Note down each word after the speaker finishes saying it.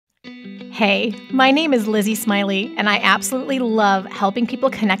Hey, my name is Lizzie Smiley, and I absolutely love helping people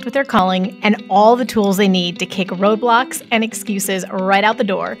connect with their calling and all the tools they need to kick roadblocks and excuses right out the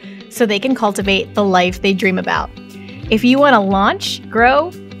door so they can cultivate the life they dream about. If you want to launch,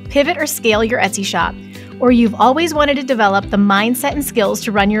 grow, pivot, or scale your Etsy shop, or you've always wanted to develop the mindset and skills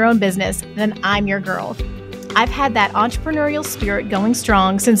to run your own business, then I'm your girl. I've had that entrepreneurial spirit going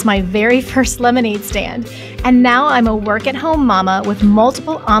strong since my very first lemonade stand, and now I'm a work-at-home mama with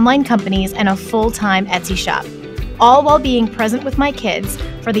multiple online companies and a full-time Etsy shop, all while being present with my kids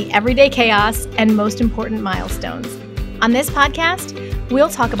for the everyday chaos and most important milestones. On this podcast, we'll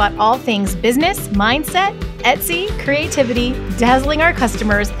talk about all things business, mindset, Etsy, creativity, dazzling our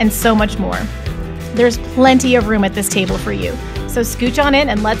customers, and so much more. There's plenty of room at this table for you, so scooch on in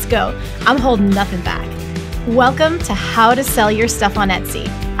and let's go. I'm holding nothing back. Welcome to How to Sell Your Stuff on Etsy.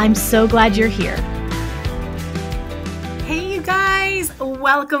 I'm so glad you're here. Hey, you guys.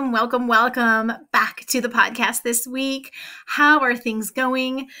 Welcome back to the podcast this week. How are things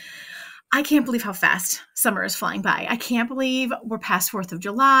going? I can't believe how fast summer is flying by. I can't believe we're past 4th of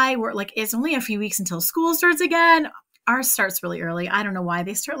July. It's only a few weeks until school starts again. Ours starts really early. I don't know why.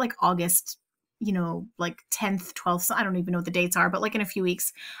 They start like August, 10th, 12th. I don't even know what the dates are, but in a few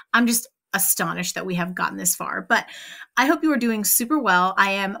weeks. I'm just astonished that we have gotten this far, but I hope you are doing super well.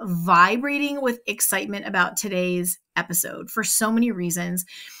 I am vibrating with excitement about today's episode for so many reasons.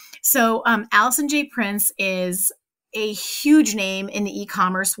 So Alison J is a huge name in the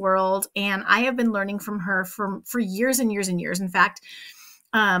e-commerce world, and I have been learning from her for years and years and years. In fact,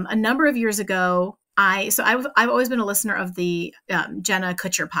 a number of years ago, I've always been a listener of the Jenna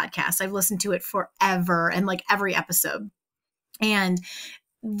Kutcher podcast. I've listened to it forever and every episode. And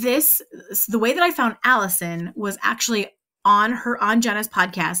the way that I found Alison was actually on Jenna's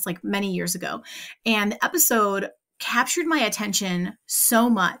podcast many years ago. And the episode captured my attention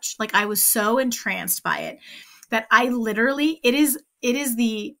so much. I was so entranced by it that I literally, it is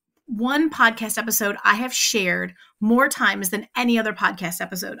the one podcast episode I have shared more times than any other podcast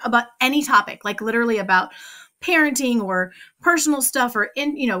episode about any topic, literally about parenting or personal stuff or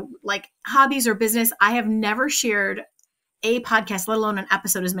hobbies or business. I have never shared a podcast, let alone an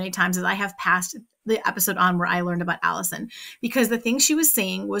episode, as many times as I have passed the episode on where I learned about Alison, because the things she was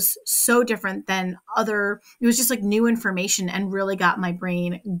saying was so different than it was just new information and really got my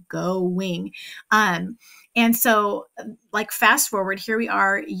brain going. And so fast forward, here we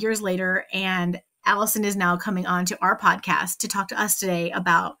are years later, and Alison is now coming on to our podcast to talk to us today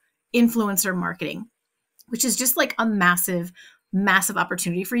about influencer marketing, which is just a massive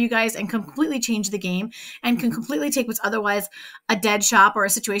opportunity for you guys and completely change the game and can completely take what's otherwise a dead shop or a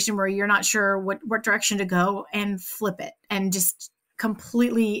situation where you're not sure what direction to go and flip it and just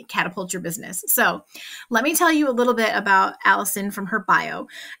completely catapult your business. So let me tell you a little bit about Alison from her bio.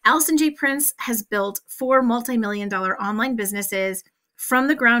 Alison J. has built 4 multi-million-dollar online businesses from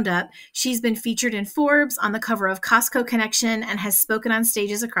the ground up. She's been featured in Forbes, on the cover of Costco Connection, and has spoken on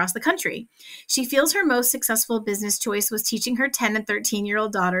stages across the country. She feels her most successful business choice was teaching her 10 and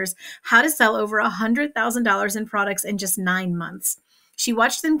 13-year-old daughters how to sell over $100,000 in products in just 9 months. She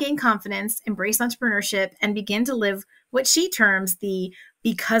watched them gain confidence, embrace entrepreneurship, and begin to live what she terms the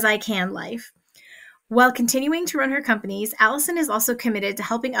because I can life. While continuing to run her companies, Alison is also committed to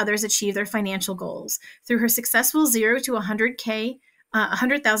helping others achieve their financial goals. Through her successful 0 to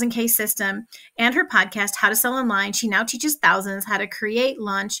 100,000K system and her podcast, How to Sell Online, she now teaches thousands how to create,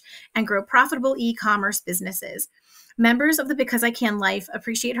 launch, and grow profitable e-commerce businesses. Members of the Because I Can Life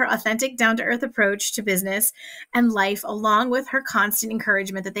appreciate her authentic, down-to-earth approach to business and life, along with her constant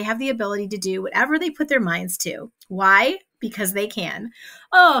encouragement that they have the ability to do whatever they put their minds to. Why? Because they can.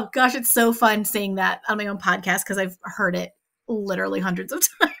 Oh, gosh, it's so fun saying that on my own podcast because I've heard it literally hundreds of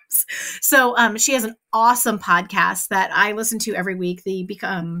times. So she has an awesome podcast that I listen to every week.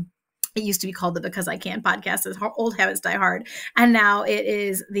 It used to be called the Because I Can podcast, as old habits die hard. And now it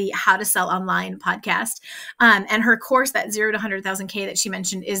is the How to Sell Online podcast. And her course, that 0 to 100,000K that she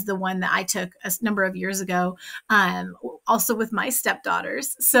mentioned, is the one that I took a number of years ago, also with my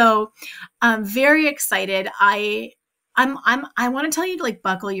stepdaughters. So I'm very excited. I want to tell you to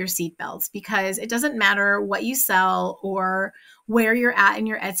buckle your seatbelts, because it doesn't matter what you sell or where you're at in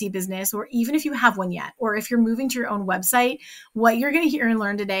your Etsy business, or even if you have one yet, or if you're moving to your own website. What you're going to hear and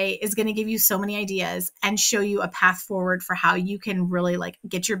learn today is going to give you so many ideas and show you a path forward for how you can really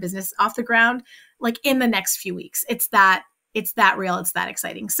get your business off the ground in the next few weeks. It's that real. It's that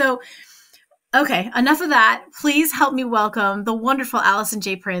exciting. So, okay, enough of that. Please help me welcome the wonderful Alison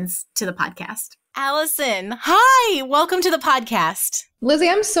J. to the podcast. Alison, hi, welcome to the podcast. Lizzie,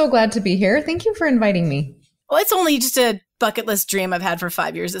 I'm so glad to be here. Thank you for inviting me. Well, it's only just a bucket list dream I've had for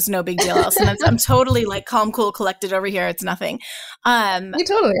 5 years. It's no big deal, Alison. I'm totally like calm, cool, collected over here. It's nothing. You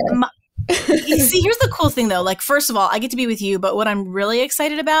totally are. See, here's the cool thing though. Like, first of all, I get to be with you, but what I'm really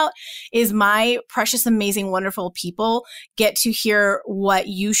excited about is my precious, amazing, wonderful people get to hear what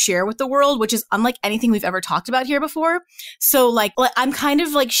you share with the world, which is unlike anything we've ever talked about here before. So like I'm kind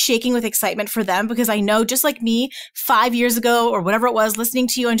of like shaking with excitement for them because I know just like me 5 years ago or whatever it was, listening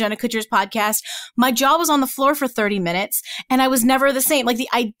to you on Jenna Kutcher's podcast, my jaw was on the floor for 30 minutes and I was never the same. Like the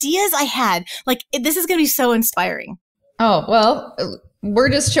ideas I had, like this is going to be so inspiring. Oh, well, we're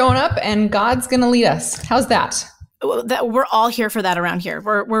just showing up and God's going to lead us. How's that? We're all here for that around here.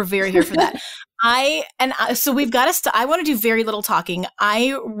 We're very here for that. So we've got to, I want to do very little talking.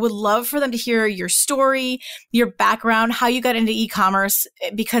 I would love for them to hear your story, your background, how you got into e-commerce,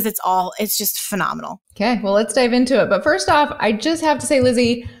 because it's just phenomenal. Okay. Well, let's dive into it. But first off, I just have to say,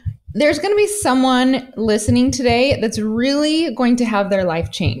 Lizzie, there's going to be someone listening today that's really going to have their life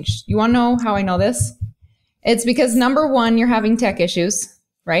changed. You want to know how I know this? It's because number one, you're having tech issues,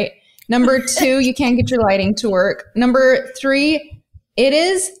 right? Number two, you can't get your lighting to work. Number three, it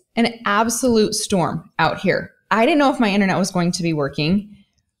is an absolute storm out here. I didn't know if my internet was going to be working.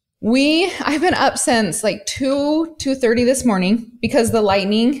 I've been up since like 2:30 this morning because the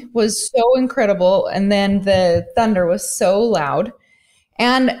lightning was so incredible and then the thunder was so loud.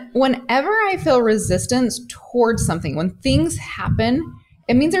 And whenever I feel resistance towards something, when things happen,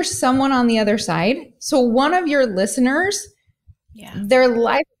 it means there's someone on the other side. So one of your listeners, their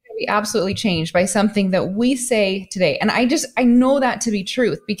life is going to be absolutely changed by something that we say today. And I know that to be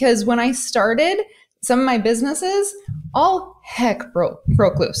truth because when I started some of my businesses, all heck broke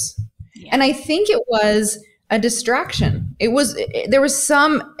loose. Yeah. And I think it was a distraction. It's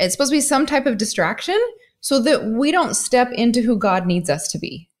supposed to be some type of distraction so that we don't step into who God needs us to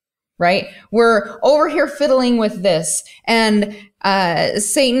be. Right? We're over here fiddling with this. And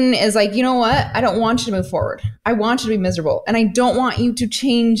Satan is like, you know what? I don't want you to move forward. I want you to be miserable. And I don't want you to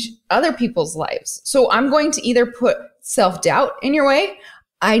change other people's lives. So I'm going to either put self-doubt in your way.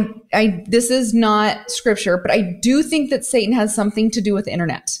 This is not scripture, but I do think that Satan has something to do with the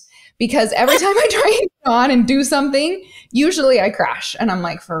internet. Because every time I try to go on and do something, usually I crash. And I'm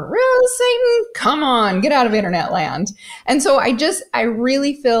like, for real, Satan? Come on, get out of internet land. And so I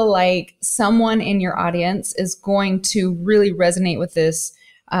really feel like someone in your audience is going to really resonate with this,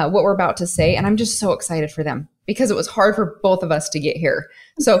 what we're about to say. And I'm just so excited for them because it was hard for both of us to get here.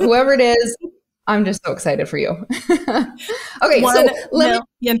 So whoever it is, I'm just so excited for you. Okay, so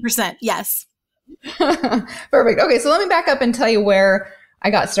 1,000,000%. Yes. Perfect. Okay, so let me back up and tell you where I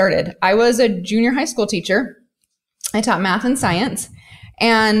got started. I was a junior high school teacher. I taught math and science.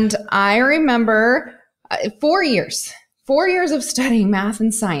 And I remember 4 years of studying math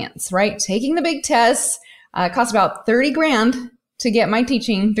and science, right? Taking the big tests. It cost about $30,000 to get my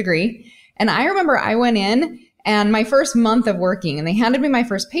teaching degree. And I remember I went in and my first month of working and they handed me my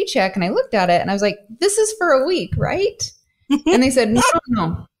first paycheck and I looked at it and I was like, this is for a week, right? And they said,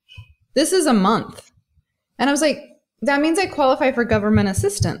 no, this is a month. And I was like, that means I qualify for government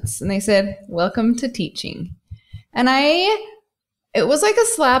assistance. And they said, welcome to teaching. And it was like a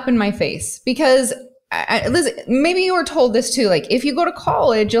slap in my face because Liz, maybe you were told this too. Like if you go to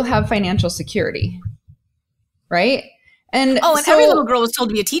college, you'll have financial security, right? And every little girl was told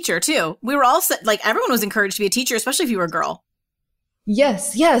to be a teacher too. We were all like, everyone was encouraged to be a teacher, especially if you were a girl.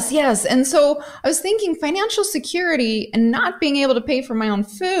 Yes. And so I was thinking financial security and not being able to pay for my own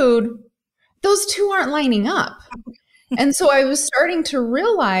food, those two aren't lining up. And so I was starting to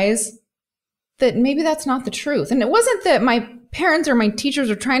realize that maybe that's not the truth. And it wasn't that my parents or my teachers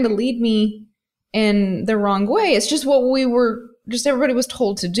were trying to lead me in the wrong way. It's just what everybody was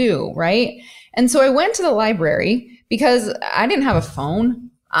told to do, right? And so I went to the library because I didn't have a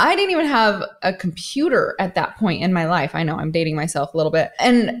phone. I didn't even have a computer at that point in my life. I know I'm dating myself a little bit.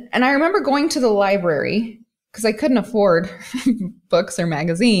 And I remember going to the library because I couldn't afford books or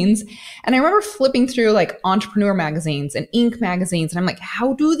magazines. And I remember flipping through like entrepreneur magazines and Inc. magazines. And I'm like,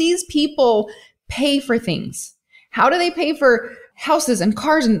 how do these people pay for things? How do they pay for houses and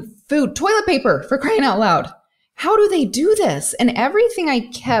cars and food, toilet paper, for crying out loud? How do they do this? And everything I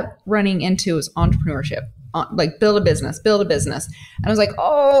kept running into was entrepreneurship, like build a business. And I was like,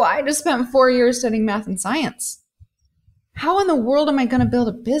 oh, I just spent 4 years studying math and science. How in the world am I going to build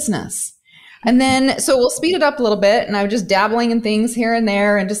a business? And then, so we'll speed it up a little bit. And I was just dabbling in things here and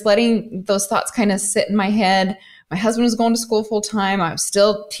there and just letting those thoughts kind of sit in my head. My husband was going to school full time. I was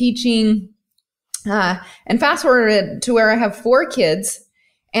still teaching. And fast forwarded to where I have 4 kids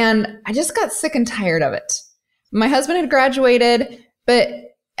and I just got sick and tired of it. My husband had graduated, but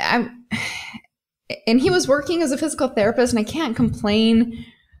and he was working as a physical therapist, and I can't complain.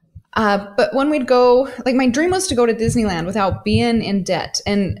 But when we'd go, like my dream was to go to Disneyland without being in debt.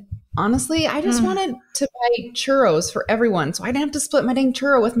 And honestly, I just wanted to buy churros for everyone, so I didn't have to split my dang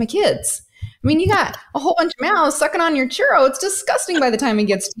churro with my kids. I mean, you got a whole bunch of mouths sucking on your churro. It's disgusting by the time it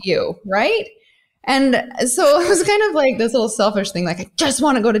gets to you, right? And so it was kind of like this little selfish thing. Like, I just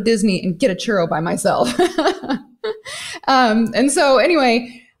want to go to Disney and get a churro by myself. And so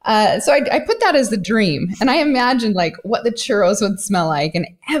anyway, so I put that as the dream. And I imagined like what the churros would smell like and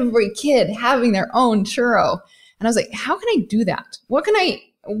every kid having their own churro. And I was like, how can I do that? What can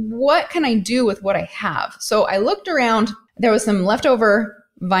I do with what I have? So I looked around. There was some leftover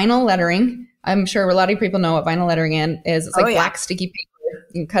vinyl lettering. I'm sure a lot of people know what vinyl lettering is. It's like black sticky paper.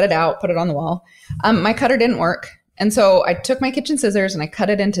 You can cut it out, put it on the wall. My cutter didn't work. And so I took my kitchen scissors and I cut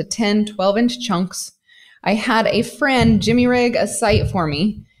it into 10, 12-inch chunks. I had a friend Jimmy rig a site for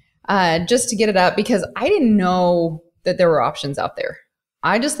me just to get it up because I didn't know that there were options out there.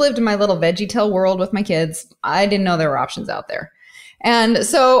 I just lived in my little VeggieTale world with my kids. I didn't know there were options out there. And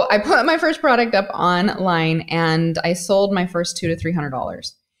so I put my first product up online and I sold my first $200 to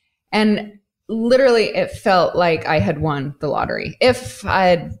 $300. And literally it felt like I had won the lottery. If I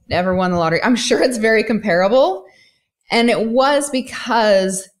had ever won the lottery, I'm sure it's very comparable. And it was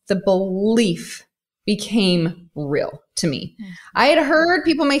because the belief became real to me. I had heard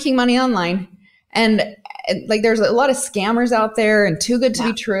people making money online and like there's a lot of scammers out there and too good to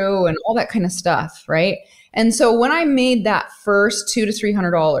be true and all that kind of stuff, right? And so when I made that first $200 to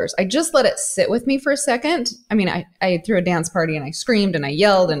 $300, I just let it sit with me for a second. I mean, I threw a dance party and I screamed and I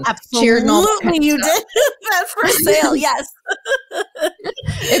yelled and cheered and all that kind of you stuff. did. That's for sale. Yes.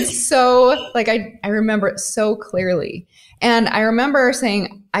 It's so like, I remember it so clearly. And I remember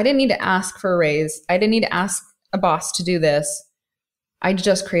saying, I didn't need to ask for a raise. I didn't need to ask a boss to do this. I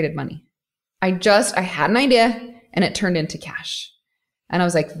just created money. I had an idea and it turned into cash. And I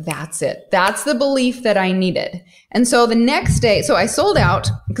was like, that's it. That's the belief that I needed. And so the next day, so I sold out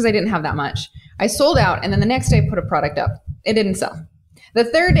because I didn't have that much. I sold out. And then the next day I put a product up. It didn't sell. The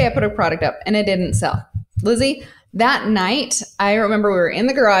third day I put a product up and it didn't sell. Lizzie, that night, I remember we were in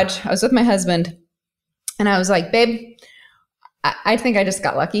the garage. I was with my husband and I was like, babe, I think I just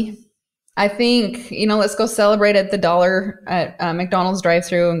got lucky. I think, let's go celebrate at the dollar at McDonald's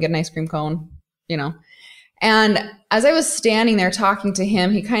drive-thru and get an ice cream cone, And as I was standing there talking to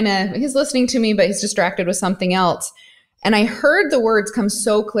him, he's listening to me, but he's distracted with something else. And I heard the words come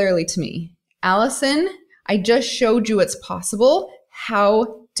so clearly to me. Alison, I just showed you it's possible.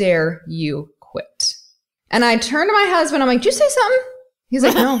 How dare you quit? And I turned to my husband. I'm like, did you say something? He's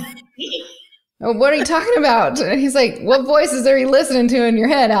like, no. Oh, what are you talking about? And he's like, what voices are you listening to in your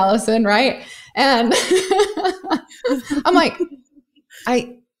head, Alison? Right? And I'm like,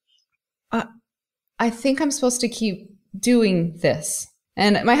 I think I'm supposed to keep doing this.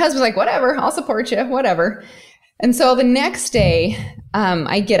 And my husband's like, whatever, I'll support you, whatever. And so the next day,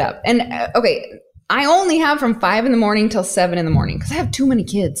 I get up and I only have from 5 a.m. till 7 a.m. because I have too many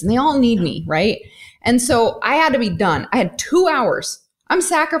kids and they all need me, right? And so I had to be done. I had 2 hours. I'm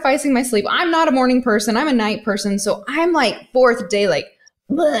sacrificing my sleep. I'm not a morning person. I'm a night person. So I'm like fourth day, like,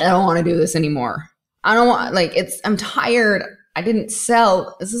 I don't want to do this anymore. I don't want, I'm tired. I didn't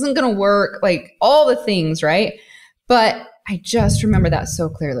sell. This isn't going to work. Like all the things, right? But I just remember that so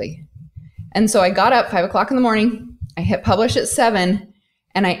clearly. And so I got up 5 o'clock in the morning. I hit publish at 7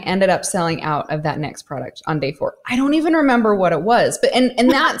 and I ended up selling out of that next product on day 4. I don't even remember what it was, but, and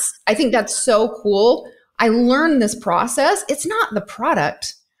I think that's so cool. I learned this process. It's not the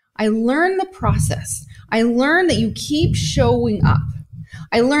product. I learned the process. I learned that you keep showing up.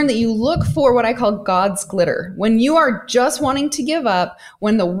 I learned that you look for what I call God's glitter. When you are just wanting to give up,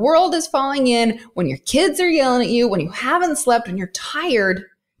 when the world is falling in, when your kids are yelling at you, when you haven't slept, when you're tired,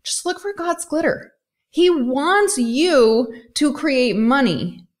 just look for God's glitter. He wants you to create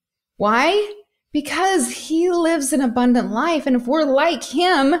money. Why? Because he lives an abundant life. And if we're like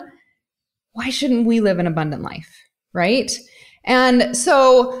him, why shouldn't we live an abundant life, right? And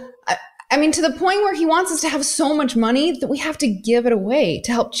so, to the point where he wants us to have so much money that we have to give it away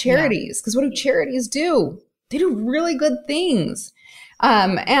to help charities. Because what do charities do? They do really good things.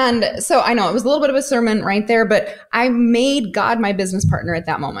 And so I know it was a little bit of a sermon right there, but I made God my business partner at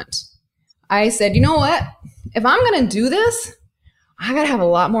that moment. I said, you know what? If I'm going to do this, I got to have a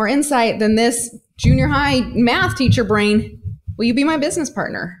lot more insight than this junior high math teacher brain. Will you be my business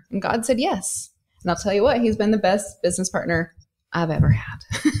partner? And God said yes. And I'll tell you what, he's been the best business partner I've ever had.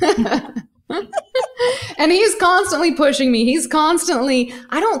 And he's constantly pushing me.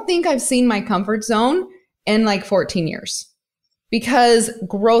 I don't think I've seen my comfort zone in like 14 years. because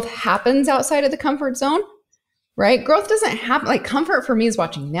growth happens outside of the comfort zone, right? Growth doesn't happen. Like comfort for me is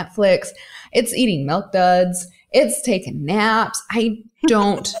watching Netflix. It's eating Milk Duds. It's taking naps. I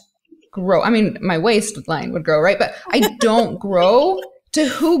don't grow. I mean, my waistline would grow, right? But I don't grow to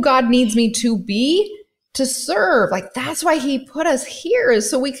who God needs me to be to serve. Like that's why he put us here, is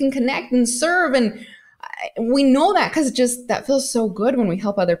so we can connect and serve. And we know that because that feels so good when we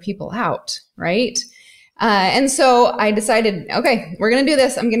help other people out, right? And so I decided, okay, we're going to do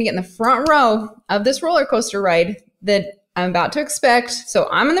this. I'm going to get in the front row of this roller coaster ride that I'm about to expect. So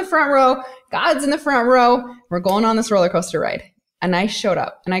I'm in the front row. God's in the front row. We're going on this roller coaster ride. And I showed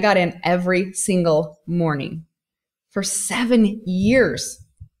up and I got in every single morning for 7 years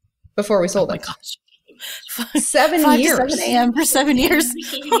before we sold it. Gosh. 7 years. 5 to 7 a.m. for 7 years.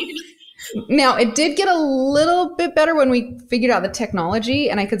 Now, it did get a little bit better when we figured out the technology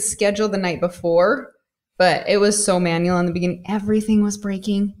and I could schedule the night before, but it was so manual in the beginning. Everything was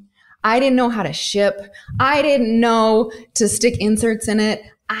breaking. I didn't know how to ship. I didn't know to stick inserts in it.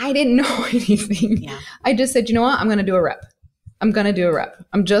 I didn't know anything. Yeah. I just said, you know what? I'm going to do a rep.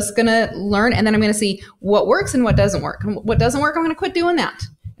 I'm just going to learn, and then I'm going to see what works and what doesn't work. And what doesn't work, I'm going to quit doing that.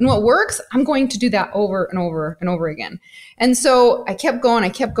 And what works, I'm going to do that over and over and over again. And so I kept going.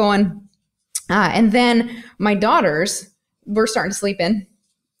 And then my daughters were starting to sleep in,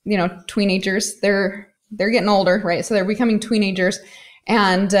 teenagers. They're getting older, right? So they're becoming teenagers,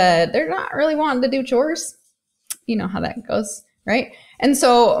 and they're not really wanting to do chores. You know how that goes, right? And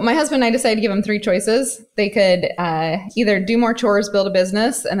so my husband and I decided to give them 3 choices. They could either do more chores, build a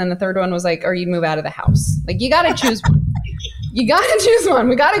business, and then the third one was like, or you'd move out of the house. Like, you got to choose one. You got to choose one.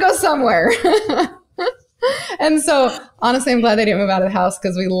 We got to go somewhere. And so honestly, I'm glad they didn't move out of the house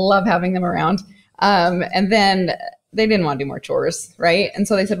because we love having them around. And then they didn't want to do more chores, right? And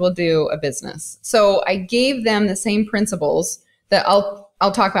so they said, we'll do a business. So I gave them the same principles that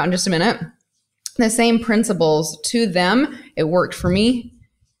I'll talk about in just a minute. The same principles to them. It worked for me.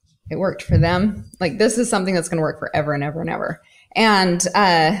 It worked for them. Like, this is something that's going to work forever and ever and ever. And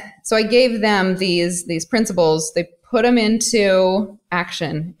so I gave them these principles. They put them into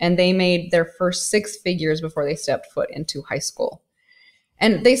action, and they made their first 6 figures before they stepped foot into high school.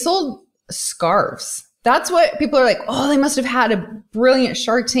 And they sold scarves. That's what people are like, oh, they must have had a brilliant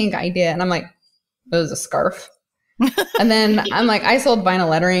Shark Tank idea. And I'm like, it was a scarf. And then I'm like, I sold vinyl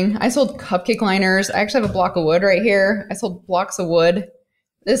lettering. I sold cupcake liners. I actually have a block of wood right here. I sold blocks of wood.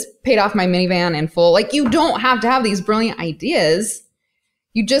 This paid off my minivan in full. Like, you don't have to have these brilliant ideas.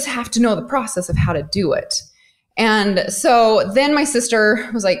 You just have to know the process of how to do it. And so then my sister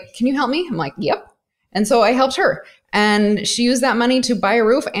was like, can you help me? I'm like, yep. And so I helped her. And she used that money to buy a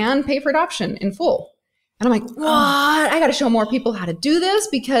roof and pay for adoption in full. And I'm like, what? I got to show more people how to do this,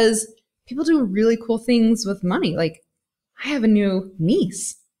 because people do really cool things with money. Like, I have a new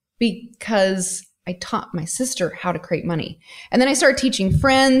niece because I taught my sister how to create money. And then I started teaching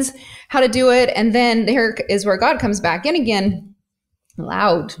friends how to do it. And then there is where God comes back in again,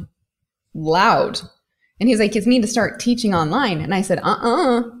 loud. And he's like, you need to start teaching online. And I said,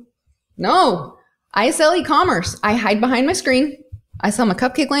 no, I sell e-commerce. I hide behind my screen. I sell my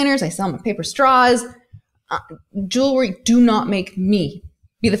cupcake liners. I sell my paper straws. Jewelry. Do not make me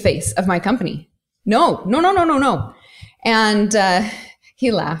be the face of my company. No. And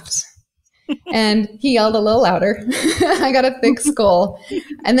he laughed and he yelled a little louder. I got a thick skull.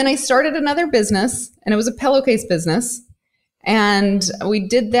 And then I started another business, and it was a pillowcase business. And we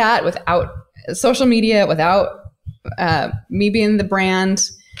did that without social media, without me being the brand.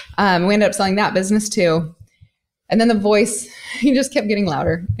 We ended up selling that business too. And then the voice, he just kept getting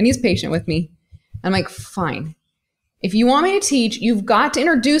louder, and he's patient with me. I'm like, fine. If you want me to teach, you've got to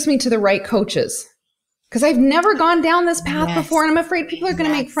introduce me to the right coaches, because I've never gone down this path before. And I'm afraid people are going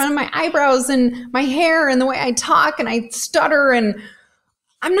to make fun of my eyebrows and my hair and the way I talk, and I stutter, and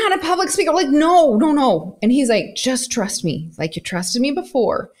I'm not a public speaker. I'm like, no. And he's like, just trust me. Like, you trusted me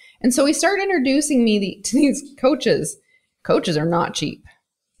before. And so he started introducing me to these coaches. Coaches are not cheap.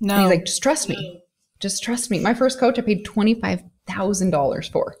 No. And he's like, just trust me. Just trust me. My first coach I paid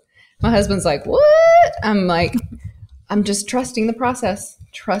 $25,000 for. My husband's like, what? I'm like, I'm just trusting the process.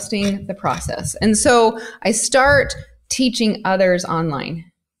 And so I start teaching others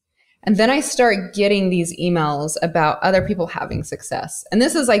online. And then I start getting these emails about other people having success. And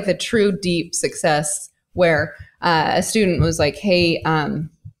this is like the true deep success where a student was like, hey,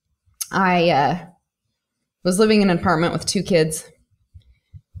 I was living in an apartment with 2 kids,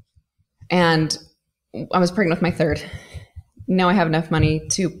 and I was pregnant with my 3rd. Now I have enough money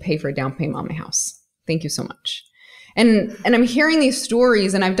to pay for a down payment on my house. Thank you so much. And I'm hearing these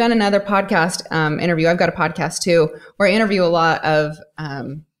stories, and I've done another podcast interview. I've got a podcast too, where I interview a lot of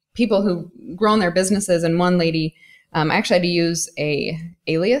people who've grown their businesses. And one lady, I actually had to use a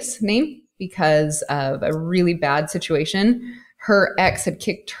alias name because of a really bad situation. Her ex had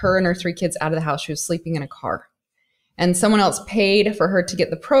kicked her and her 3 kids out of the house. She was sleeping in a car. And someone else paid for her to get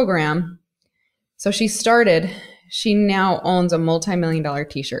the program. So she now owns a multi-million-dollar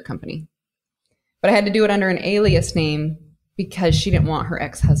t-shirt company. But I had to do it under an alias name because she didn't want her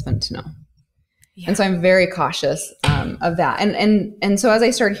ex-husband to know. Yeah. And so I'm very cautious of that. And so as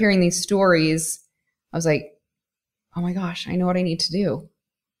I started hearing these stories, I was like, oh my gosh, I know what I need to do.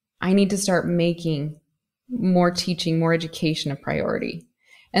 I need to start making more teaching, more education a priority.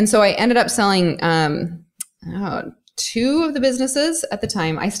 And so I ended up selling 2 of the businesses at the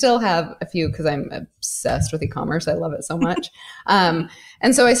time. I still have a few because I'm obsessed with e-commerce. I love it so much. And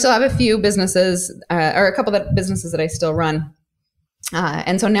so I still have a few businesses or a couple of businesses that I still run.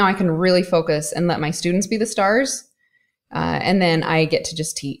 And so now I can really focus and let my students be the stars. And then I get to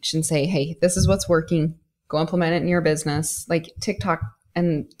just teach and say, hey, this is what's working. Go implement it in your business. Like TikTok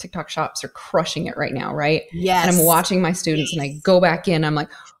and TikTok shops are crushing it right now, right? Yes. And I'm watching my students and I go back in, I'm like,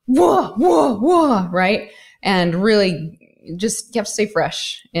 whoa, whoa, whoa, right? And really just you have to stay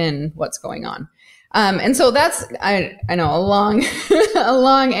fresh in what's going on. And so that's, I know, a long, a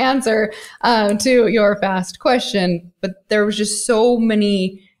long answer to your fast question, but there was just so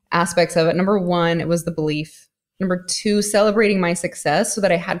many aspects of it. Number 1, it was the belief. Number 2, celebrating my success so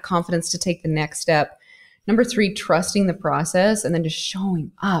that I had confidence to take the next step. Number 3, trusting the process, and then just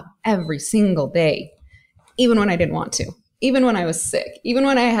showing up every single day, even when I didn't want to, even when I was sick, even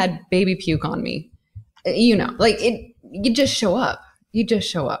when I had baby puke on me. You know, like you just show up. You just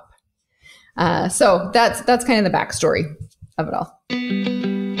show up. So that's kind of the backstory of it all.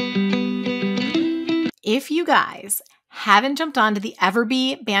 If you guys haven't jumped onto the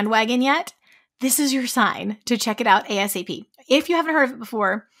Everbee bandwagon yet, this is your sign to check it out ASAP. If you haven't heard of it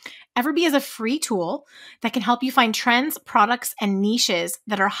before, Everbee is a free tool that can help you find trends, products, and niches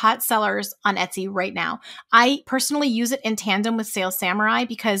that are hot sellers on Etsy right now. I personally use it in tandem with Sales Samurai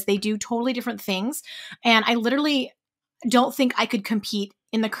because they do totally different things. And I literally don't think I could compete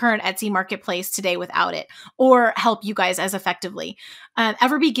in the current Etsy marketplace today without it or help you guys as effectively.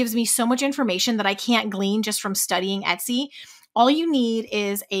 Everbee gives me so much information that I can't glean just from studying Etsy. All you need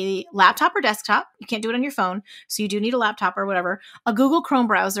is a laptop or desktop. You can't do it on your phone, so you do need a laptop or whatever, a Google Chrome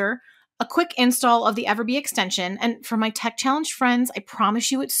browser, a quick install of the Everbee extension. And for my tech challenge friends, I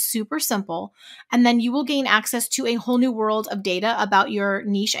promise you it's super simple. And then you will gain access to a whole new world of data about your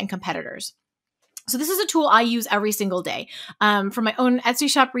niche and competitors. So this is a tool I use every single day for my own Etsy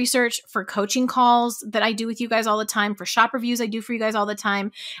shop research, for coaching calls that I do with you guys all the time, for shop reviews I do for you guys all the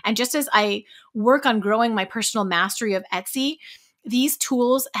time. And just as I work on growing my personal mastery of Etsy, these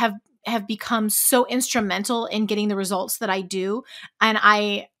tools have become so instrumental in getting the results that I do. And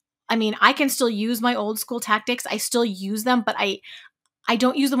I mean, I can still use my old school tactics. I still use them, but I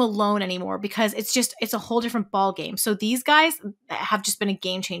don't use them alone anymore because it's a whole different ball game. So these guys have just been a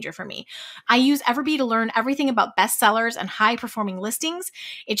game changer for me. I use Everbee to learn everything about bestsellers and high performing listings.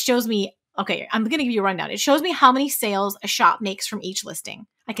 It shows me, okay, I'm going to give you a rundown. It shows me how many sales a shop makes from each listing.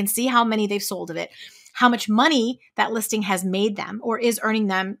 I can see how many they've sold of it, how much money that listing has made them or is earning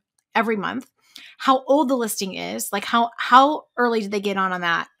them every month, how old the listing is, like how early did they get on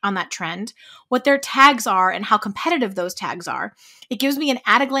that trend, what their tags are and how competitive those tags are. It gives me an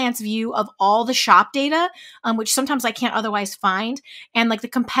at a glance view of all the shop data, which sometimes I can't otherwise find, and like the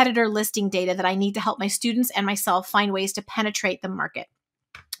competitor listing data that I need to help my students and myself find ways to penetrate the market.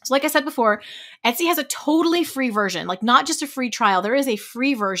 So like I said before, Etsy has a totally free version, like not just a free trial. There is a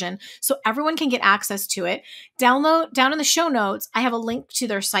free version so everyone can get access to it. Down in the show notes, I have a link to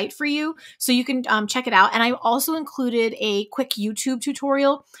their site for you so you can check it out. And I also included a quick YouTube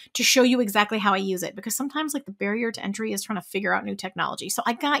tutorial to show you exactly how I use it because sometimes like the barrier to entry is trying to figure out new technology. So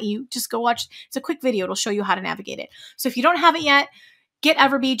I got you. Just go watch. It's a quick video. It'll show you how to navigate it. So if you don't have it yet, get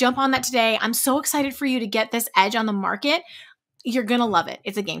Everbee, jump on that today. I'm so excited for you to get this edge on the market. You're going to love it.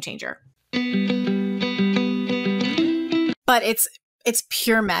 It's a game changer. But it's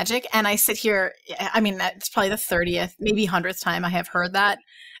pure magic. And I sit here, I mean, that's probably the 30th, maybe 100th time I have heard that.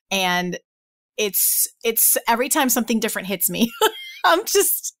 And it's every time something different hits me.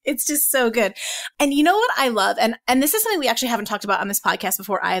 It's just so good. And you know what I love? And this is something we actually haven't talked about on this podcast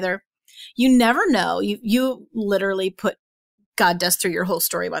before either. You never know. You literally put God dust through your whole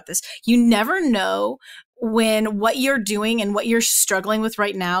story about this. You never know when what you're doing and what you're struggling with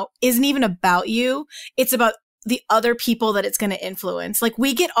right now isn't even about you. It's about the other people that it's going to influence. Like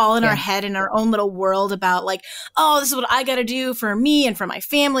we get all in our head in our own little world about like, oh, this is what I got to do for me and for my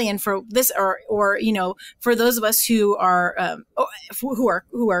family and for this, or, you know, for those of us who are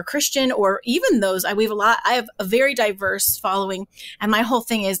Christian, or even those, I have a very diverse following, and my whole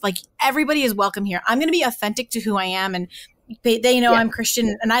thing is like, everybody is welcome here. I'm going to be authentic to who I am, and they know I'm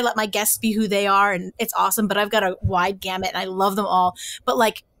Christian, and I let my guests be who they are, and it's awesome, but I've got a wide gamut and I love them all. But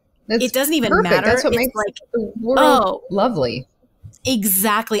like, it doesn't even matter. That's what makes like the world lovely.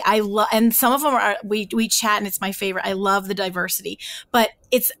 Exactly. And some of them are, we chat and it's my favorite. I love the diversity, but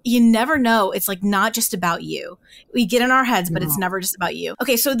you never know. It's like not just about you. We get in our heads, but it's never just about you.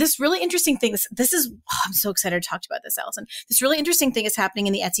 Okay. So this really interesting thing, I'm so excited to talk about this, Alison. This really interesting thing is happening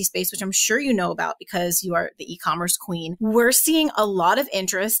in the Etsy space, which I'm sure you know about because you are the e-commerce queen. We're seeing a lot of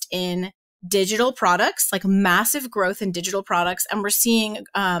interest in digital products, like massive growth in digital products. And we're seeing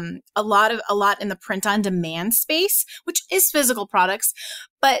a lot in the print on demand space, which is physical products.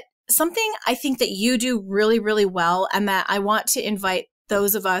 But something I think that you do really, really well, and that I want to invite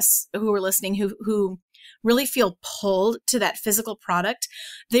those of us who are listening who really feel pulled to that physical product.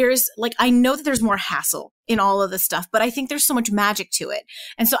 There's like, I know that there's more hassle in all of this stuff, but I think there's so much magic to it.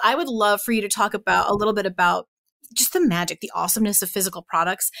 And so I would love for you to talk about a little bit about just the magic, the awesomeness of physical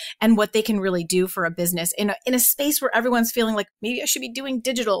products and what they can really do for a business in a space where everyone's feeling like maybe I should be doing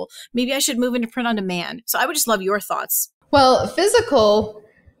digital. Maybe I should move into print on demand. So I would just love your thoughts. Well, physical,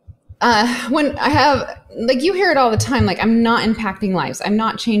 when I have, like you hear it all the time, like I'm not impacting lives. I'm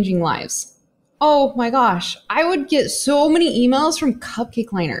not changing lives. Oh my gosh. I would get so many emails from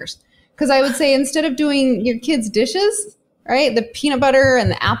cupcake liners because I would say, instead of doing your kids' dishes, right? The peanut butter and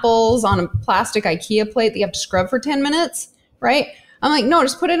the apples on a plastic IKEA plate that you have to scrub for 10 minutes, right? I'm like, no,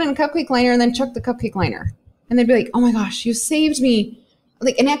 just put it in a cupcake liner and then chuck the cupcake liner. And they'd be like, oh my gosh, you saved me.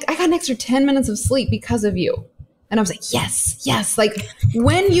 Like, and I got an extra 10 minutes of sleep because of you. And I was like, yes, yes. Like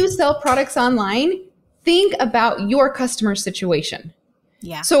when you sell products online, think about your customer situation.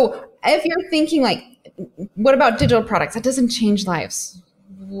 Yeah. So if you're thinking like, what about digital products? That doesn't change lives.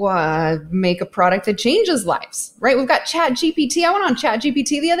 Make a product that changes lives, right? We've got Chat GPT. I went on Chat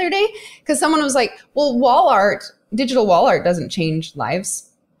GPT the other day because someone was like, well, digital wall art doesn't change lives.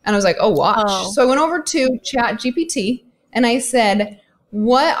 And I was like, oh, watch. Oh. So I went over to Chat GPT and I said,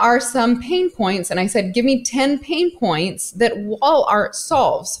 what are some pain points? And I said, give me 10 pain points that wall art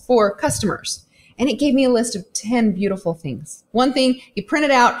solves for customers. And it gave me a list of 10 beautiful things. One thing, you print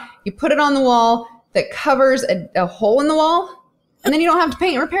it out, you put it on the wall that covers a hole in the wall. And then you don't have to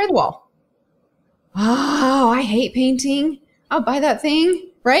paint and repair the wall. Oh, I hate painting. I'll buy that thing,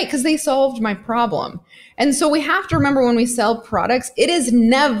 right? Because they solved my problem. And so we have to remember, when we sell products, it is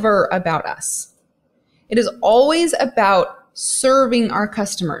never about us. It is always about serving our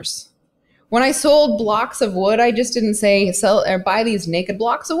customers. When I sold blocks of wood, I just didn't say sell or buy these naked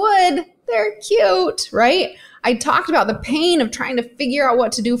blocks of wood. They're cute, right? I talked about the pain of trying to figure out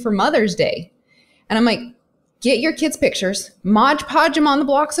what to do for Mother's Day. And I'm like, get your kids' pictures, Mod Podge them on the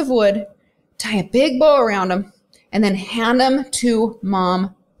blocks of wood, tie a big bow around them, and then hand them to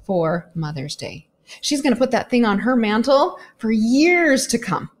Mom for Mother's Day. She's going to put that thing on her mantle for years to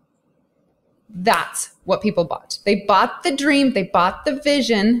come. That's what people bought. They bought the dream. They bought the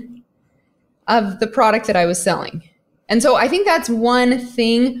vision of the product that I was selling. And so I think that's one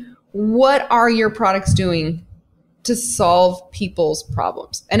thing. What are your products doing to solve people's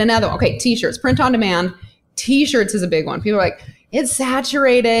problems? And another one, okay, t-shirts, print on demand. T-shirts is a big one. People are like, it's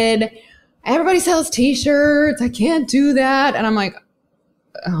saturated. Everybody sells t-shirts. I can't do that. And I'm like,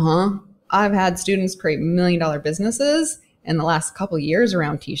 I've had students create $1 million businesses in the last couple of years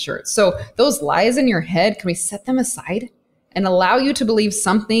around t-shirts. So those lies in your head, can we set them aside and allow you to believe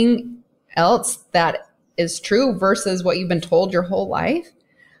something else that is true versus what you've been told your whole life?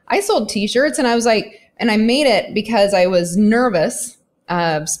 I sold t-shirts and I was like, and I made it because I was nervous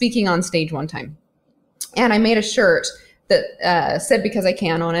speaking on stage one time. And I made a shirt that said "Because I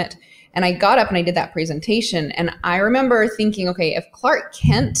Can" on it. And I got up and I did that presentation. And I remember thinking, okay, if Clark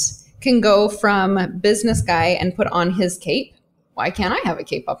Kent can go from business guy and put on his cape, why can't I have a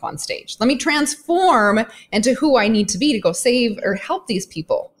cape up on stage? Let me transform into who I need to be to go save or help these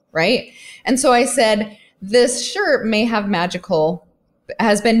people, right? And so I said, this shirt may have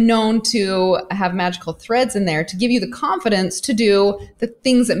has been known to have magical threads in there to give you the confidence to do the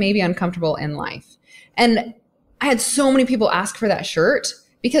things that may be uncomfortable in life. And I had so many people ask for that shirt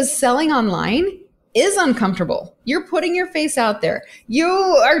because selling online is uncomfortable. You're putting your face out there. You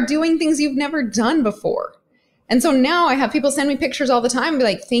are doing things you've never done before. And so now I have people send me pictures all the time and be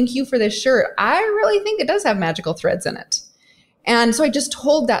like, thank you for this shirt. I really think it does have magical threads in it. And so I just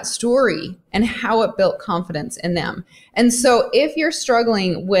told that story and how it built confidence in them. And so if you're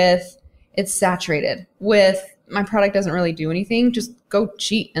struggling with it's saturated, with my product doesn't really do anything, just go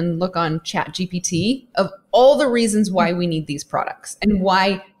cheat and look on ChatGPT of all the reasons why we need these products and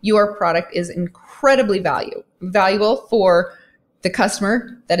why your product is incredibly valuable for the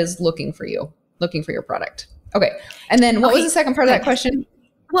customer that is looking for your product. Okay. And then what was the second part of that question?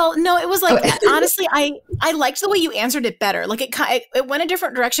 Well, no, it was like, honestly, I liked the way you answered it better. Like it went a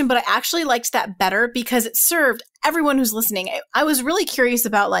different direction, but I actually liked that better because it served everyone who's listening. I was really curious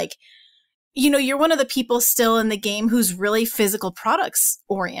about like, you know, you're one of the people still in the game who's really physical products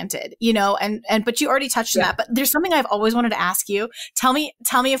oriented, you know, but you already touched on that, but there's something I've always wanted to ask you. Tell me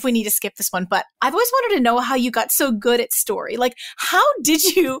if we need to skip this one, but I've always wanted to know how you got so good at story. Like, how did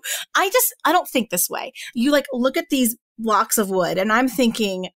you, I don't think this way. You like look at these blocks of wood and I'm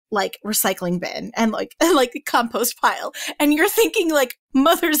thinking like recycling bin and like compost pile, and you're thinking like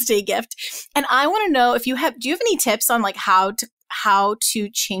Mother's Day gift. And I want to know if do you have any tips on like how to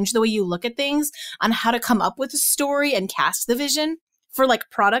change the way you look at things, on how to come up with a story and cast the vision for like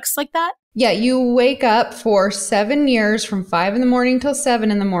products like that? Yeah, you wake up for 7 years from 5 a.m. till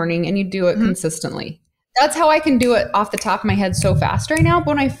 7 a.m. and you do it consistently. That's how I can do it off the top of my head so fast right now. But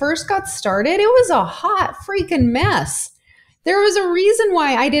when I first got started, it was a hot freaking mess. There was a reason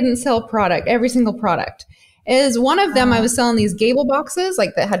why I didn't sell every single product. Is one of them, I was selling these Gable boxes,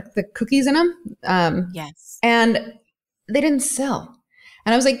 like that had the cookies in them. Yes. And they didn't sell.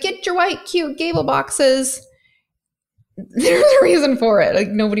 And I was like, get your white, cute Gable boxes. There's a reason for it. Like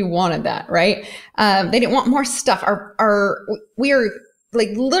nobody wanted that, right? They didn't want more stuff. We are like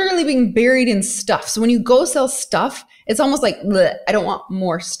literally being buried in stuff. So when you go sell stuff, it's almost like, I don't want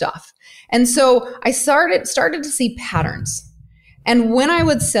more stuff. And so I started to see patterns. And when I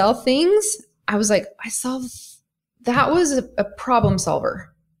would sell things, I was like, that was a problem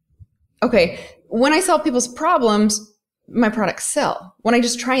solver. Okay. When I solve people's problems, my products sell. When I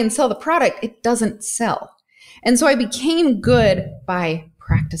just try and sell the product, it doesn't sell. And so I became good by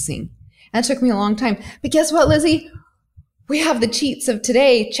practicing. And it took me a long time. But guess what, Lizzie? We have the cheats of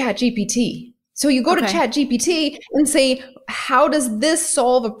today, ChatGPT. So you go to ChatGPT and say, how does this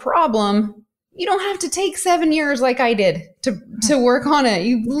solve a problem? You don't have to take 7 years like I did to work on it.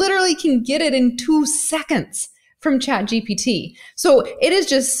 You literally can get it in 2 seconds from ChatGPT. So it has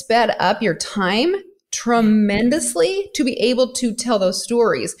just sped up your time tremendously to be able to tell those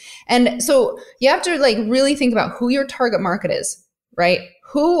stories. And so you have to like really think about who your target market is, right?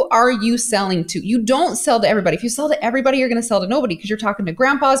 Who are you selling to? You don't sell to everybody. If you sell to everybody, you're going to sell to nobody because you're talking to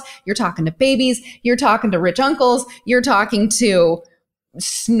grandpas, you're talking to babies, you're talking to rich uncles, you're talking to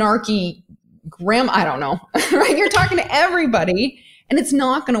snarky grandma, I don't know, right? You're talking to everybody and it's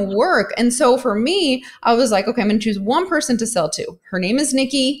not going to work. And so for me, I was like, okay, I'm going to choose one person to sell to. Her name is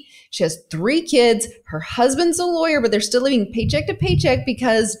Nikki. She has 3 kids. Her husband's a lawyer, but they're still living paycheck to paycheck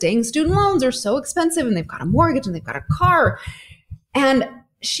because dang student loans are so expensive and they've got a mortgage and they've got a car. And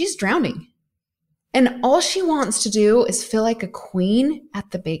she's drowning. And all she wants to do is feel like a queen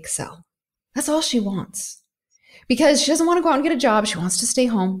at the bake sale. That's all she wants. Because she doesn't want to go out and get a job. She wants to stay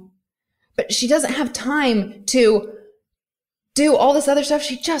home. But she doesn't have time to do all this other stuff.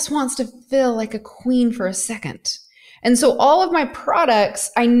 She just wants to feel like a queen for a second. And so all of my products,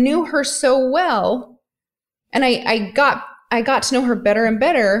 I knew her so well, and I got to know her better and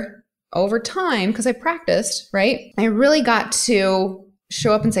better over time because I practiced, right? I really got to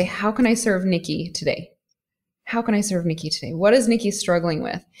show up and say, how can I serve Nikki today? How can I serve Nikki today? What is Nikki struggling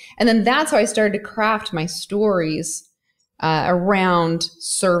with? And then that's how I started to craft my stories around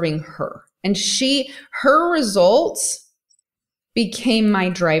serving her. And her results became my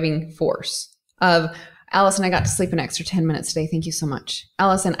driving force of, Alison, I got to sleep an extra 10 minutes today. Thank you so much.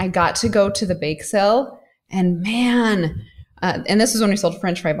 Alison, I got to go to the bake sale and man, and this was when we sold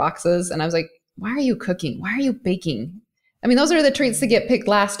French fry boxes. And I was like, why are you cooking? Why are you baking? I mean, those are the treats that get picked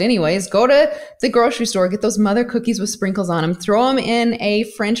last anyways. Go to the grocery store, get those mother cookies with sprinkles on them, throw them in a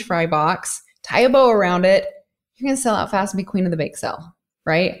French fry box, tie a bow around it. You're going to sell out fast and be queen of the bake sale,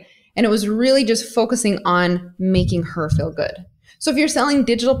 right? And it was really just focusing on making her feel good. So if you're selling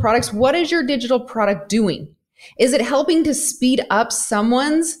digital products, what is your digital product doing? Is it helping to speed up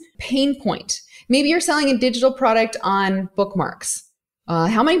someone's pain point? Maybe you're selling a digital product on bookmarks.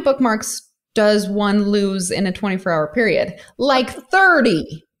 How many bookmarks does one lose in a 24-hour period? Like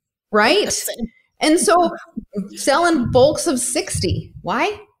 30, right? And so selling bulks of 60.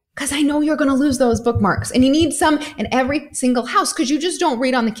 Why? Because I know you're going to lose those bookmarks and you need some in every single house because you just don't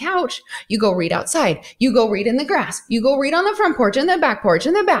read on the couch. You go read outside. You go read in the grass. You go read on the front porch and the back porch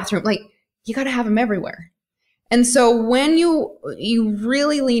and the bathroom. Like you got to have them everywhere. And so when you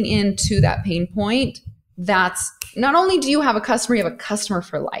really lean into that pain point, that's not only do you have a customer, you have a customer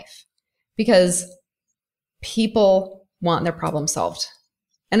for life, because people want their problem solved.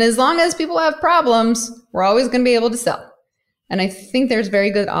 And as long as people have problems, we're always going to be able to sell. And I think there's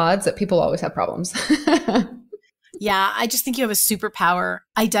very good odds that people always have problems. Yeah, I just think you have a superpower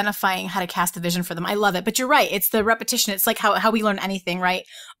identifying how to cast a vision for them. I love it. But you're right. It's the repetition. It's like how we learn anything, right?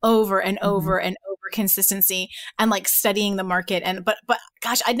 Over and over and over, consistency, and like studying the market. And but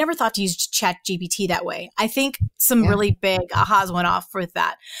gosh, I'd never thought to use Chat GPT that way. I think some really big ahas went off with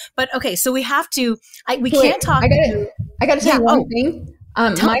that. But okay, so we have to, can't talk. I got to tell you one thing.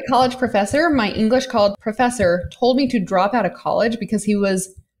 My college professor, my English college professor, told me to drop out of college because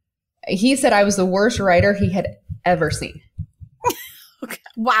he said I was the worst writer he had ever seen. Okay.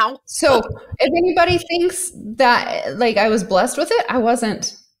 Wow. So if anybody thinks that like I was blessed with it, I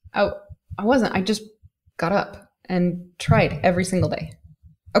wasn't. I wasn't. I just got up and tried every single day.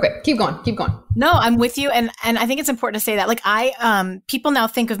 Okay, keep going. No, I'm with you, and I think it's important to say that. Like people now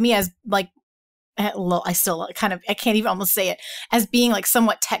think of me as like, I still kind of, I can't even almost say it, as being like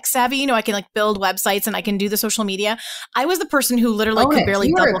somewhat tech savvy. You know, I can like build websites and I can do the social media. I was the person who literally could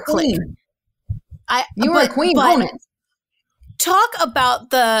barely double click. You were a queen, own it. Talk about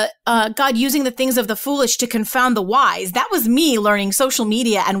the God using the things of the foolish to confound the wise. That was me learning social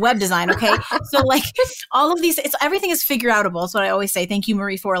media and web design. Okay, so like all of these, everything is figure outable. That's what I always say. Thank you,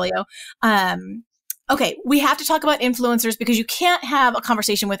 Marie Forleo. Okay, we have to talk about influencers because you can't have a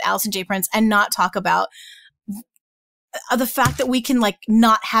conversation with Alison J. Prince and not talk about the fact that we can like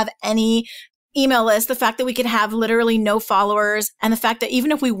not have any email list, the fact that we could have literally no followers, and the fact that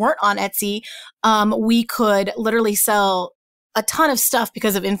even if we weren't on Etsy, we could literally sell a ton of stuff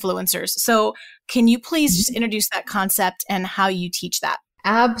because of influencers. So can you please just introduce that concept and how you teach that?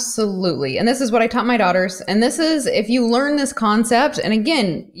 Absolutely. And this is what I taught my daughters. And this is, if you learn this concept, and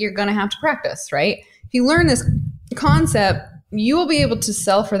again, you're going to have to practice, right? If you learn this concept, you will be able to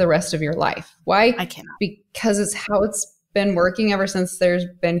sell for the rest of your life. Why? I cannot. Because it's how it's been working ever since there's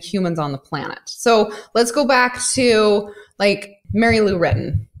been humans on the planet. So let's go back to like Mary Lou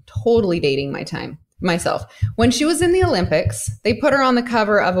Retton, totally dating myself. When she was in the Olympics, they put her on the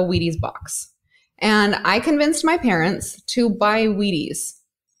cover of a Wheaties box. And I convinced my parents to buy Wheaties.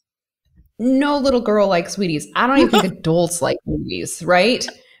 No little girl likes Wheaties. I don't even think adults like Wheaties, right?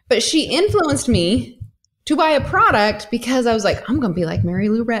 But she influenced me to buy a product because I was like, I'm going to be like Mary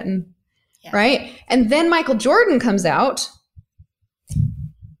Lou Retton, right? And then Michael Jordan comes out.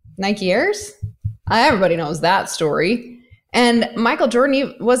 Nike Airs? Everybody knows that story. And Michael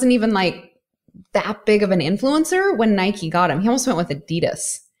Jordan wasn't even like that big of an influencer when Nike got him. He almost went with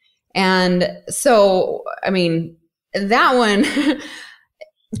Adidas. And so, I mean, that one,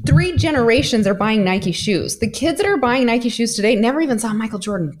 3 generations are buying Nike shoes. The kids that are buying Nike shoes today never even saw Michael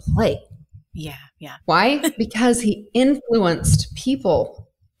Jordan play. Yeah. Why? Because he influenced people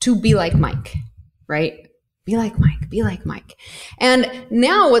to be like Mike, right? Be like Mike. And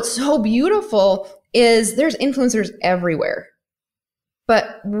now what's so beautiful is there's influencers everywhere.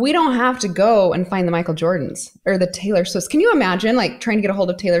 But we don't have to go and find the Michael Jordans or the Taylor Swifts. Can you imagine like trying to get a hold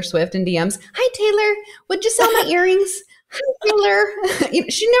of Taylor Swift in DMs? Hi, Taylor. Would you sell my earrings? Hi, Taylor.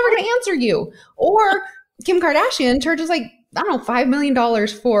 She's never going to answer you. Or Kim Kardashian charges like, I don't know, $5 million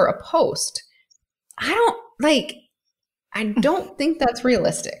for a post. I don't think that's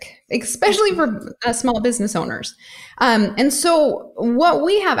realistic, especially for small business owners. And so what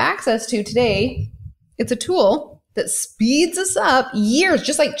we have access to today, it's a tool that speeds us up years,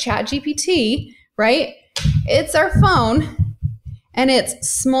 just like Chat GPT, right? It's our phone, and it's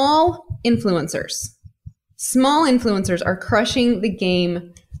small influencers. Small influencers are crushing the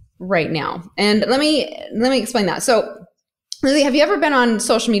game right now. And let me explain that. So, Lily, have you ever been on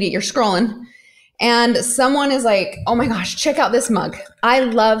social media? You're scrolling, and someone is like, oh my gosh, check out this mug. I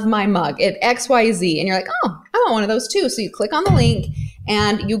love my mug at XYZ. And you're like, oh, I want one of those too. So you click on the link,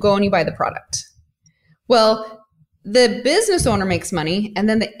 and you go and you buy the product. Well, the business owner makes money, and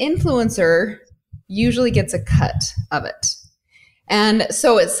then the influencer usually gets a cut of it. And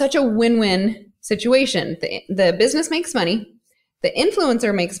so it's such a win-win situation. The business makes money, the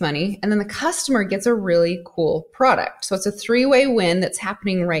influencer makes money, and then the customer gets a really cool product. So it's a 3-way win that's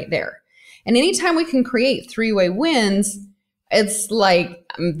happening right there. And anytime we can create 3-way wins, it's like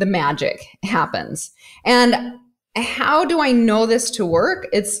the magic happens. And how do I know this to work?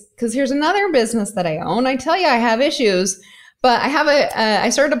 It's because here's another business that I own. I tell you, I have issues, but I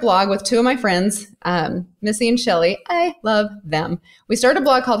started a blog with 2 of my friends, Missy and Shelly. I love them. We started a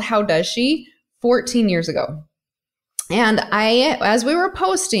blog called How Does She 14 years ago. And as we were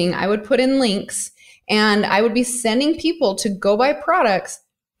posting, I would put in links, And I would be sending people to go buy products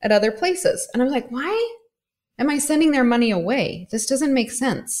at other places. And I'm like, why am I sending their money away? This doesn't make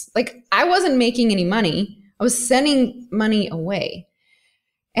sense. Like, I wasn't making any money. I was sending money away.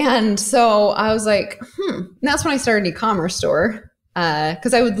 And so I was like, And that's when I started an e-commerce store,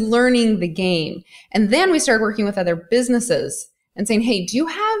 because I was learning the game. And then we started working with other businesses and saying, hey, do you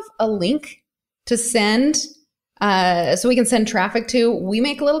have a link to send so we can send traffic to? We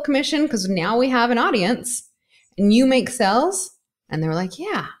make a little commission because now we have an audience, and you make sales. And they were like,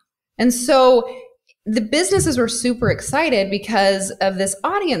 yeah. And so the businesses were super excited because of this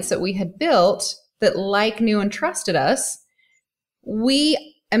audience that we had built that liked, knew, and trusted us.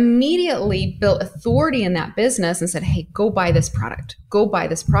 We immediately built authority in that business and said, hey, go buy this product. Go buy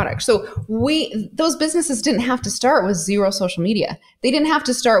this product. So those businesses didn't have to start with zero social media. They didn't have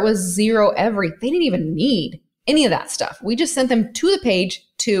to start with zero they didn't even need any of that stuff. We just sent them to the page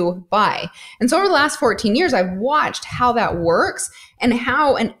to buy. And so over the last 14 years, I've watched how that works and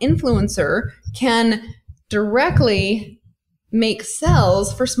how an influencer can directly make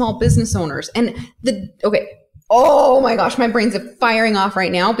sales for small business owners. And oh my gosh, my brain's firing off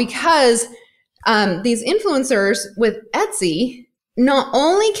right now because these influencers with Etsy, not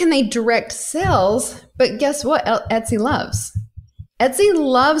only can they direct sales, but guess what Etsy loves? Etsy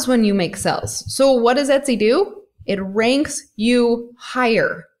loves when you make sales. So what does Etsy do? It ranks you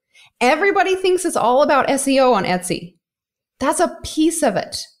higher. Everybody thinks it's all about SEO on Etsy. That's a piece of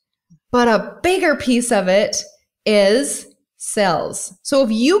it. But a bigger piece of it is sales. So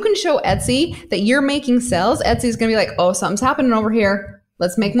if you can show Etsy that you're making sales, Etsy's going to be like, oh, something's happening over here.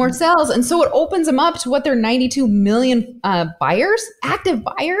 Let's make more sales. And so it opens them up to what, their 92 million active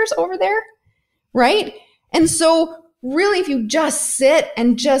buyers over there, right? And so really, if you just sit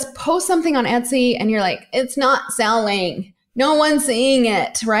and just post something on Etsy and you're like, it's not selling, no one's seeing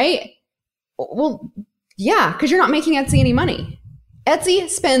it, right? Well, yeah, because you're not making Etsy any money. Etsy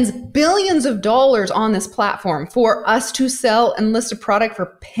spends billions of dollars on this platform for us to sell and list a product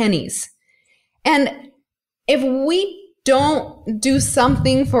for pennies. And if we don't do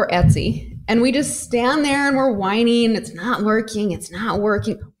something for Etsy and we just stand there and we're whining, it's not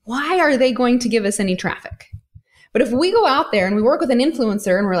working, why are they going to give us any traffic? But if we go out there and we work with an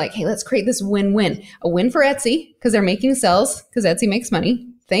influencer and we're like, hey, let's create this win-win. A win for Etsy because they're making sales because Etsy makes money.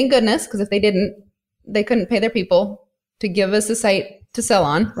 Thank goodness, because if they didn't, they couldn't pay their people to give us a site to sell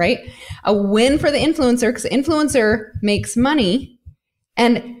on, right? A win for the influencer because the influencer makes money.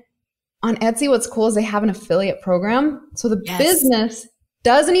 And on Etsy, what's cool is they have an affiliate program. So the business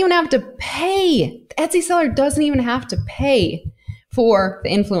doesn't even have to pay. The Etsy seller doesn't even have to pay for the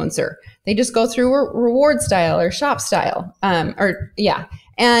influencer. They just go through a reward style or shop style. And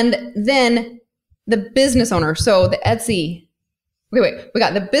then the business owner. So the Etsy, we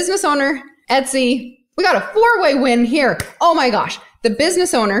got the business owner, Etsy. We got a 4-way win here. Oh my gosh. The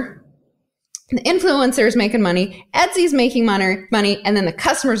business owner, the influencer is making money, Etsy's making money, and then the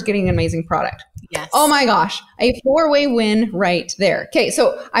customer's getting an amazing product. Yes. Oh my gosh. A 4-way win right there. Okay.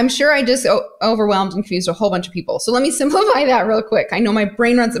 So I'm sure I just overwhelmed and confused a whole bunch of people. So let me simplify that real quick. I know my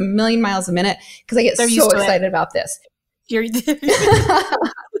brain runs a million miles a minute because I get so excited about this.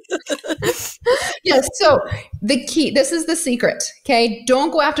 Yes. So the key, this is the secret. Okay.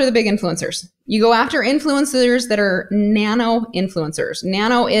 Don't go after the big influencers. You go after influencers that are nano influencers.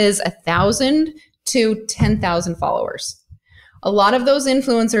 Nano is 1,000 to 10,000 followers. A lot of those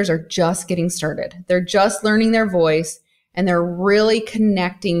influencers are just getting started. They're just learning their voice and they're really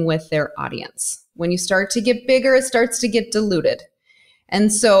connecting with their audience. When you start to get bigger, it starts to get diluted.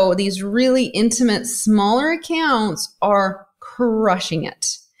 And so these really intimate, smaller accounts are crushing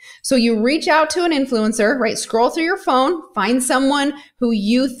it. So you reach out to an influencer, right? Scroll through your phone, find someone who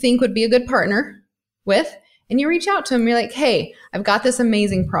you think would be a good partner with, and you reach out to them. You're like, hey, I've got this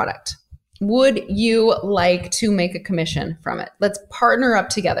amazing product. Would you like to make a commission from it? Let's partner up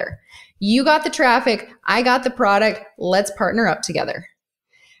together. You got the traffic. I got the product. Let's partner up together.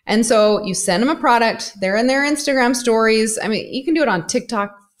 And so you send them a product. They're in their Instagram stories. I mean, you can do it on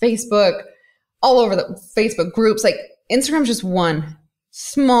TikTok, Facebook, all over the Facebook groups. Like Instagram's just one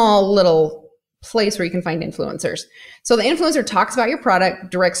small little place where you can find influencers. So the influencer talks about your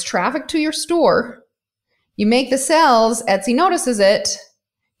product, directs traffic to your store. You make the sales. Etsy notices it.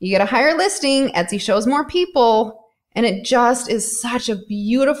 You get a higher listing. Etsy shows more people. And it just is such a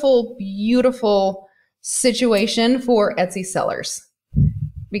beautiful, beautiful situation for Etsy sellers.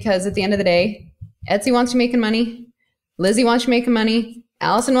 Because at the end of the day, Etsy wants you making money. Lizzie wants you making money.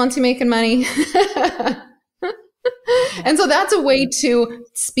 Alison wants you making money. And so that's a way to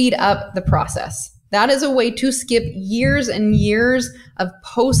speed up the process. That is a way to skip years and years of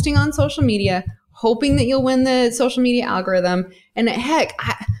posting on social media, hoping that you'll win the social media algorithm. And heck,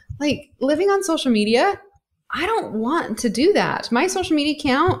 like living on social media, I don't want to do that. My social media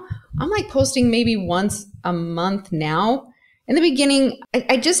account, I'm like posting maybe once a month now. In the beginning,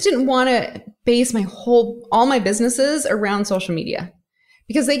 I just didn't want to base all my businesses around social media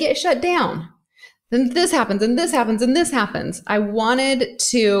because they get shut down. Then this happens and this happens and this happens. I wanted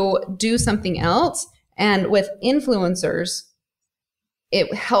to do something else. And with influencers,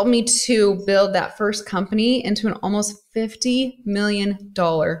 it helped me to build that first company into an almost $50 million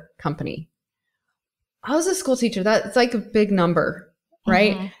company. I was a school teacher. That's like a big number,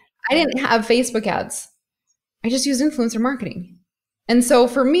 right? Mm-hmm. I didn't have Facebook ads. I just used influencer marketing. And so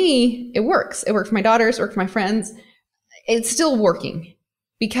for me, it works. It worked for my daughters, it worked for my friends. It's still working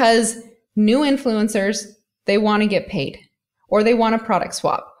because new influencers, they want to get paid, or they want a product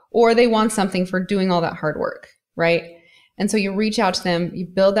swap, or they want something for doing all that hard work, right? And so you reach out to them, you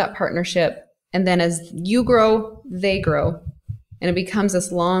build that partnership, and then as you grow, they grow, and it becomes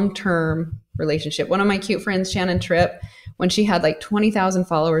this long-term relationship. One of my cute friends, Shannon Tripp, when she had like 20,000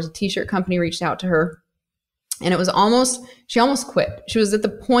 followers, a t-shirt company reached out to her, and she almost quit. She was at the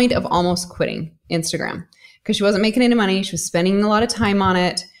point of almost quitting Instagram because she wasn't making any money. She was spending a lot of time on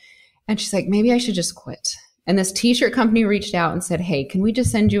it. And she's like, maybe I should just quit. And this t-shirt company reached out and said, hey, can we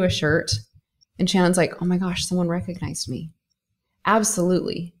just send you a shirt? And Shannon's like, oh my gosh, someone recognized me.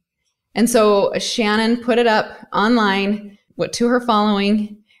 Absolutely. And so Shannon put it up online, to her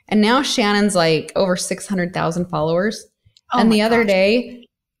following. And now Shannon's like over 600,000 followers. Oh, and the other day,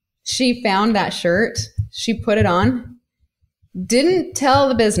 she found that shirt. She put it on, didn't tell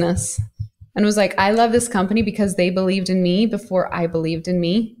the business, and was like, I love this company because they believed in me before I believed in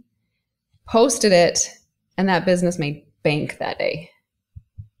me. Posted it, and that business made bank that day.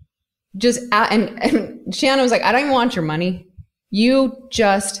 And Shannon was like, I don't even want your money. You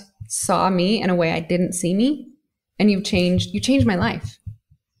just saw me in a way I didn't see me, and you changed my life.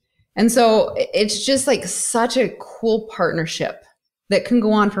 And so it's just like such a cool partnership that can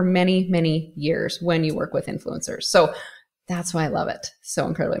go on for many, many years when you work with influencers. So that's why I love it so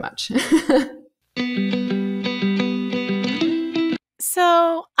incredibly much.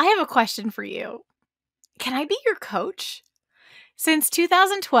 So I have a question for you. Can I be your coach? Since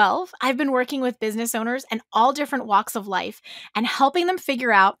 2012, I've been working with business owners in all different walks of life and helping them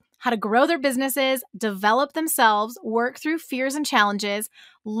figure out how to grow their businesses, develop themselves, work through fears and challenges,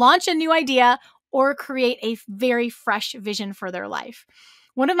 launch a new idea, or create a very fresh vision for their life.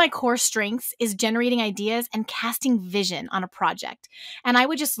 One of my core strengths is generating ideas and casting vision on a project. And I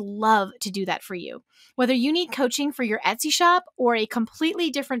would just love to do that for you. Whether you need coaching for your Etsy shop or a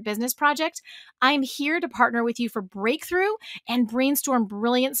completely different business project, I'm here to partner with you for breakthrough and brainstorm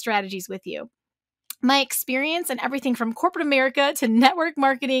brilliant strategies with you. My experience in everything from corporate America to network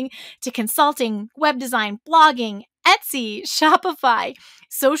marketing to consulting, web design, blogging, Etsy, Shopify,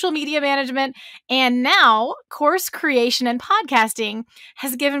 social media management, and now course creation and podcasting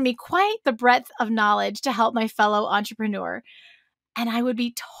has given me quite the breadth of knowledge to help my fellow entrepreneur. And I would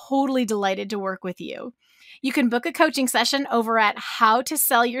be totally delighted to work with you. You can book a coaching session over at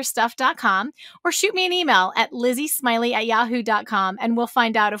howtosellyourstuff.com or shoot me an email at lizziesmiley@yahoo.com and we'll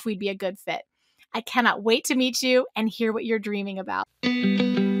find out if we'd be a good fit. I cannot wait to meet you and hear what you're dreaming about.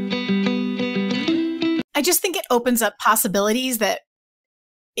 I just think it opens up possibilities that,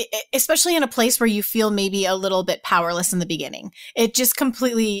 especially in a place where you feel maybe a little bit powerless in the beginning, it just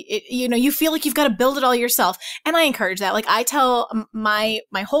completely, you feel like you've got to build it all yourself. And I encourage that. Like I tell my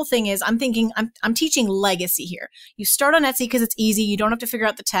whole thing is I'm teaching legacy here. You start on Etsy because it's easy. You don't have to figure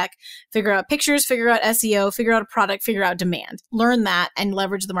out the tech, figure out pictures, figure out SEO, figure out a product, figure out demand, learn that and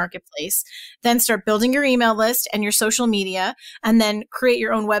leverage the marketplace. Then start building your email list and your social media, and then create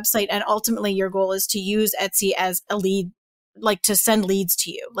your own website. And ultimately your goal is to use Etsy as a lead, like to send leads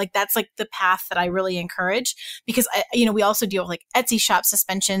to you. Like that's like the path that I really encourage, because we also deal with like Etsy shop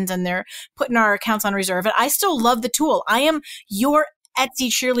suspensions and they're putting our accounts on reserve. And I still love the tool. I am your Etsy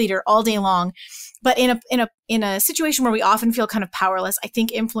cheerleader all day long. But in a situation where we often feel kind of powerless, I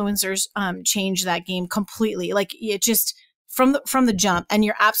think influencers change that game completely. Like it just from the jump. And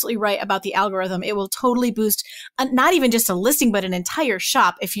you're absolutely right about the algorithm. It will totally boost not even just a listing, but an entire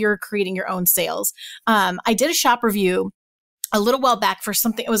shop if you're creating your own sales. I did a shop review a little while back for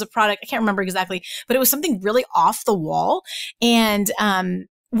something. It was a product. I can't remember exactly, but it was something really off the wall. And,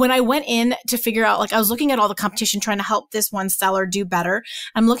 when I went in to figure out, like I was looking at all the competition, trying to help this one seller do better.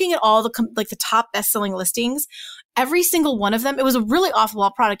 I'm looking at all the top best-selling listings. Every single one of them, it was a really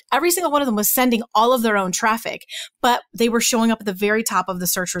off-the-wall product. Every single one of them was sending all of their own traffic, but they were showing up at the very top of the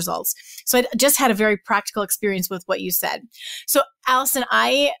search results. So I just had a very practical experience with what you said. So Alison,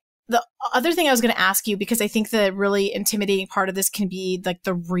 the other thing I was going to ask you, because I think the really intimidating part of this can be like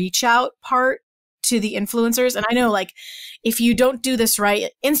the reach out part to the influencers. And I know like if you don't do this right,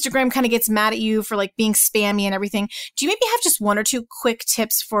 Instagram kind of gets mad at you for like being spammy and everything. Do you maybe have just one or two quick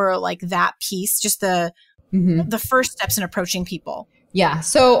tips for like that piece, just the first steps in approaching people? Yeah.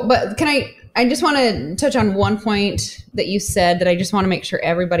 So, but I just want to touch on one point that you said that I just want to make sure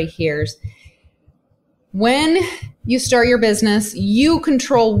everybody hears. When you start your business, you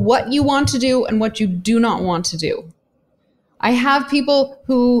control what you want to do and what you do not want to do. I have people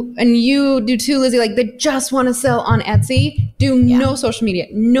who, and you do too, Lizzie, like they just want to sell on Etsy, do no social media,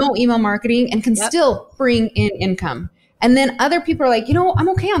 no email marketing, and can still bring in income. And then other people are like, I'm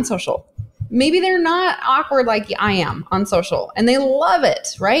okay on social. Maybe they're not awkward like I am on social and they love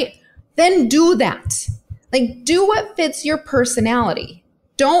it, right? Then do that. Like do what fits your personality.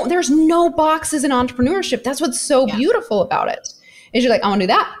 There's no boxes in entrepreneurship. That's what's so beautiful about it. Is you're like, I want to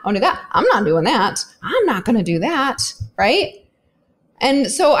do that. I want to do that. I'm not doing that. I'm not going to do that. Right.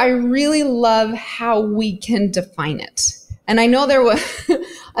 And so I really love how we can define it. And I know there was,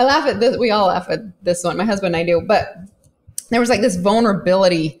 I laugh at this. We all laugh at this one. My husband and I do, but there was like this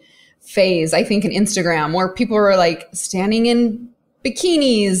vulnerability phase, I think in Instagram where people were like standing in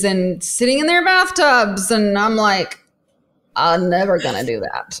bikinis and sitting in their bathtubs. And I'm like, I'm never going to do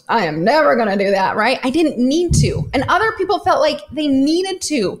that. I am never going to do that, right? I didn't need to. And other people felt like they needed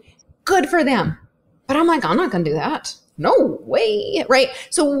to. Good for them. But I'm like, I'm not going to do that. No way, right?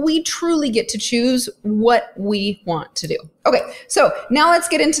 So we truly get to choose what we want to do. Okay, so now let's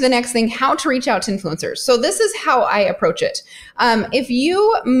get into the next thing, how to reach out to influencers. So this is how I approach it. If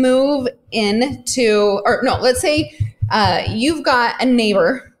you move let's say you've got a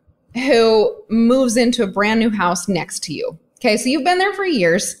neighbor who moves into a brand new house next to you. Okay, so you've been there for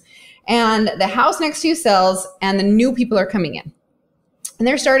years and the house next to you sells and the new people are coming in. And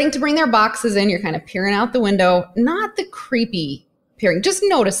they're starting to bring their boxes in. You're kind of peering out the window, not the creepy peering, just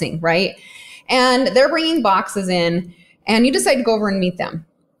noticing, right? And they're bringing boxes in and you decide to go over and meet them.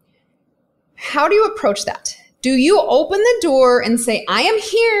 How do you approach that? Do you open the door and say, I am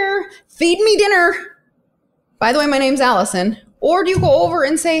here, feed me dinner? By the way, my name's Allison. Or do you go over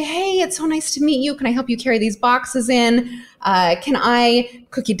and say, hey, it's so nice to meet you. Can I help you carry these boxes in? Can I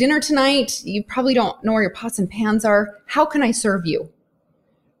cook you dinner tonight? You probably don't know where your pots and pans are. How can I serve you?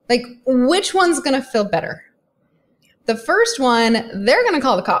 Like, which one's going to feel better? The first one, they're going to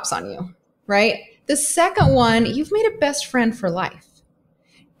call the cops on you, right? The second one, you've made a best friend for life.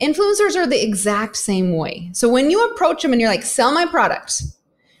 Influencers are the exact same way. So when you approach them and you're like, sell my product,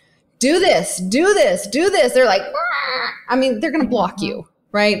 do this, do this, do this. They're like, they're going to block you,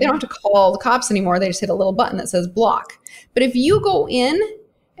 right? They don't have to call the cops anymore. They just hit a little button that says block. But if you go in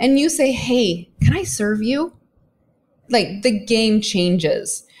and you say, hey, can I serve you? Like the game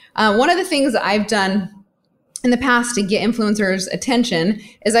changes. One of the things that I've done in the past to get influencers' attention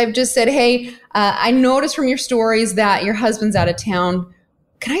is I've just said, hey, I noticed from your stories that your husband's out of town.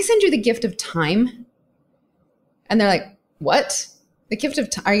 Can I send you the gift of time? And they're like, what? The gift of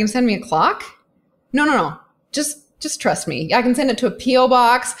time? Are you going to send me a clock? No. Just trust me. I can send it to a P.O.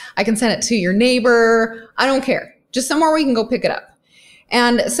 box. I can send it to your neighbor. I don't care. Just somewhere where you can go pick it up.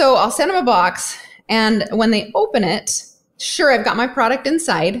 And so I'll send them a box. And when they open it, sure, I've got my product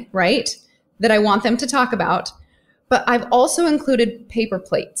inside, right, that I want them to talk about. But I've also included paper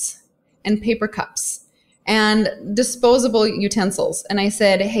plates and paper cups and disposable utensils. And I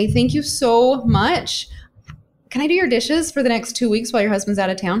said, hey, thank you so much. Can I do your dishes for the next 2 weeks while your husband's out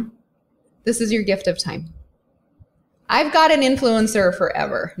of town? This is your gift of time. I've got an influencer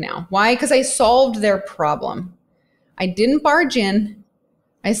forever now. Why? Because I solved their problem. I didn't barge in.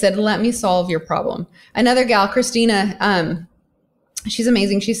 I said, let me solve your problem. Another gal, Christina, she's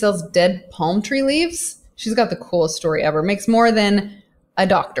amazing. She sells dead palm tree leaves. She's got the coolest story ever. Makes more than a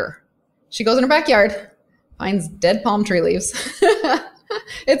doctor. She goes in her backyard, finds dead palm tree leaves.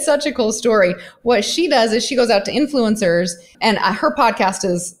 It's such a cool story. What she does is she goes out to influencers, and her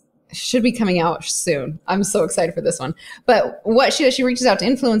podcast should be coming out soon. I'm so excited for this one. But what she does, she reaches out to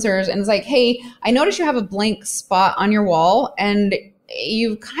influencers and is like, hey, I noticed you have a blank spot on your wall and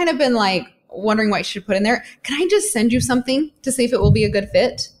you've kind of been like wondering what you should put in there. Can I just send you something to see if it will be a good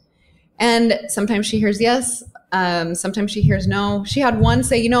fit? And sometimes she hears yes. Sometimes she hears no. She had one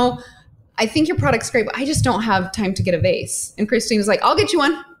say, I think your product's great, but I just don't have time to get a vase. And Christine was like, I'll get you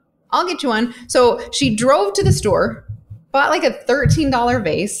one. I'll get you one. So she drove to the store, bought like a $13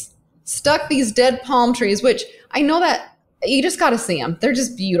 vase, stuck these dead palm trees, which I know that you just got to see them. They're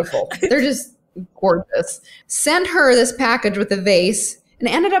just beautiful. They're just gorgeous. Sent her this package with a vase and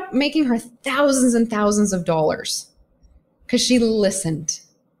ended up making her thousands and thousands of dollars because she listened.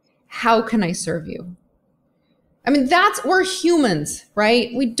 how can I serve you? I mean, we're humans,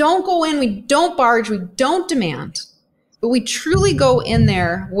 right? We don't go in, we don't barge, we don't demand, but we truly go in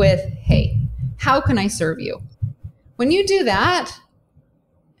there with, hey, how can I serve you? When you do that,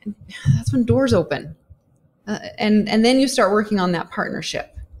 that's when doors open. And then you start working on that partnership.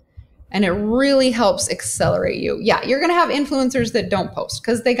 And it really helps accelerate you. Yeah, you're going to have influencers that don't post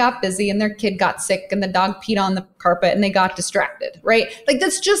because they got busy and their kid got sick and the dog peed on the carpet and they got distracted, right? Like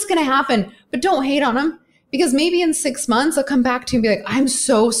that's just going to happen. But don't hate on them because maybe in 6 months I'll come back to you and be like, I'm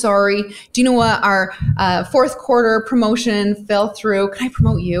so sorry. Do you know what? Our fourth quarter promotion fell through. Can I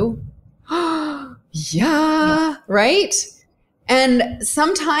promote you? Yeah, right? And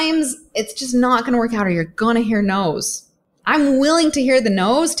sometimes it's just not going to work out or you're going to hear no's. I'm willing to hear the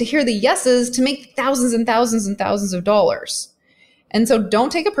no's, to hear the yeses, to make thousands and thousands and thousands of dollars. And so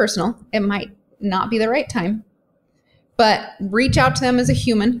don't take it personal. It might not be the right time, but reach out to them as a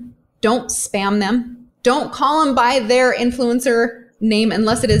human. Don't spam them. Don't call them by their influencer name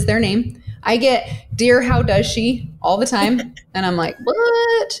unless it is their name. I get, dear, how does she all the time? And I'm like,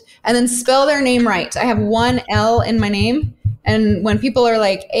 what? And then spell their name right. I have one L in my name. And when people are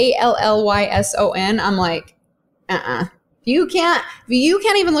like Allyson, I'm like, If you can't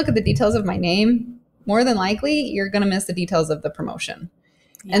even look at the details of my name, more than likely you're going to miss the details of the promotion.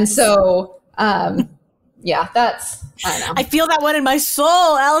 Yes. And so, yeah, that's, I don't know. I feel that one in my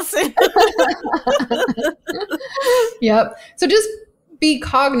soul, Alison. Yep. So just be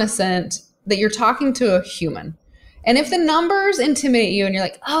cognizant that you're talking to a human. And if the numbers intimidate you and you're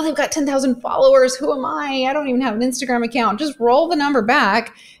like, oh, they've got 10,000 followers. Who am I? I don't even have an Instagram account. Just roll the number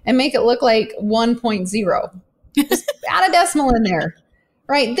back and make it look like 1.0. Just add a decimal in there,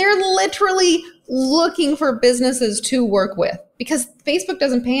 right? They're literally looking for businesses to work with because Facebook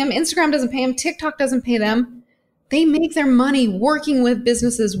doesn't pay them. Instagram doesn't pay them. TikTok doesn't pay them. They make their money working with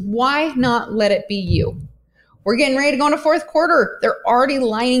businesses. Why not let it be you? We're getting ready to go into fourth quarter. They're already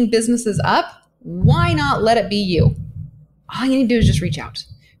lining businesses up. Why not let it be you? All you need to do is just reach out.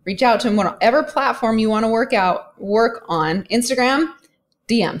 Reach out to them, whatever platform you want to work on. Instagram,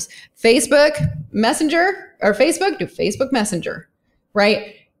 DMs. Facebook Messenger or Facebook, do Facebook Messenger,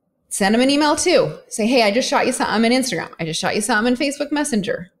 right? Send them an email too. Say, hey, I just shot you something in Instagram. I just shot you something in Facebook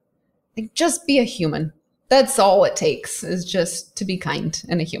Messenger. Like, just be a human. That's all it takes is just to be kind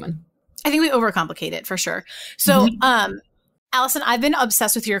and a human. I think we overcomplicate it for sure. So, Alison, I've been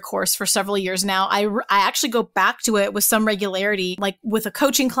obsessed with your course for several years now. I actually go back to it with some regularity, like with a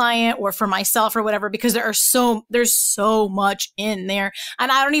coaching client or for myself or whatever, because there's so much in there.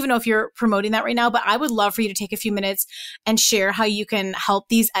 And I don't even know if you're promoting that right now, but I would love for you to take a few minutes and share how you can help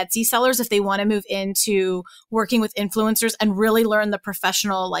these Etsy sellers if they want to move into working with influencers and really learn the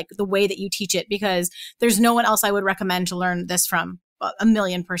professional, like the way that you teach it, because there's no one else I would recommend to learn this from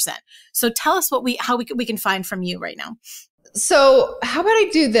 1,000,000%. So tell us how we can find from you right now. So how about I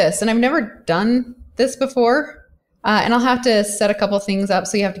do this? And I've never done this before. And I'll have to set a couple things up.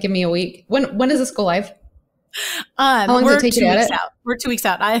 So you have to give me a week. When does this go live? How long does it take you to edit? We're 2 weeks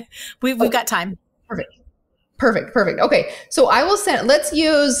out. We've got time. Perfect. Okay. So I will let's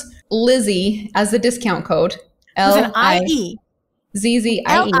use Lizzie as the discount code. L-I-E. Z-Z-I-E.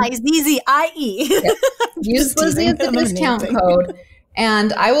 L-I-Z-Z-I-E. Yep. Use Lizzie as the discount code.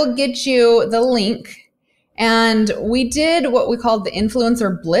 And I will get you the link. And we did what we called the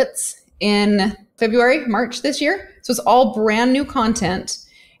Influencer Blitz in March this year. So it's all brand new content.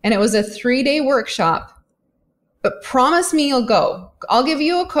 And it was a 3-day workshop. But promise me you'll go. I'll give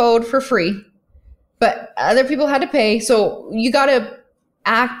you a code for free. But other people had to pay. So you got to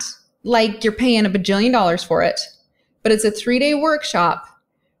act like you're paying $1 bajillion for it. But it's a 3-day workshop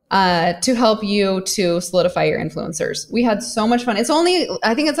to help you to solidify your influencers. We had so much fun. I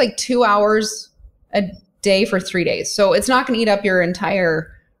think it's like 2 hours a day for 3 days. So it's not going to eat up your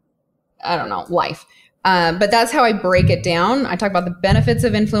entire, life. But that's how I break it down. I talk about the benefits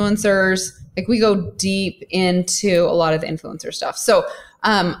of influencers. Like we go deep into a lot of the influencer stuff. So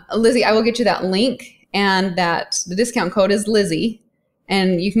Lizzie, I will get you that link and the discount code is Lizzie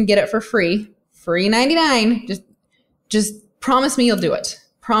and you can get it for free $99. Just promise me you'll do it.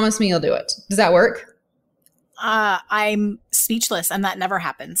 Promise me you'll do it. Does that work? I'm speechless and that never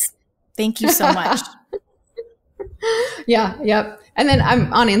happens. Thank you so much. Yeah. Yep. And then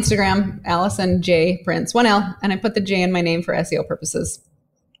I'm on Instagram, Alison J Prince, 1L, and I put the J in my name for SEO purposes.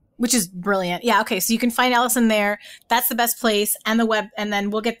 Which is brilliant. Yeah. Okay. So you can find Alison there. That's the best place, and the web, and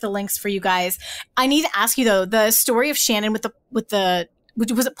then we'll get the links for you guys. I need to ask you though, the story of Shannon with the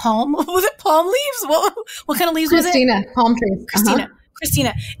was it palm? Was it palm leaves? What kind of leaves was it? Christina, palm trees.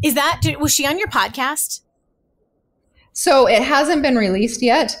 Christina, was she on your podcast? So it hasn't been released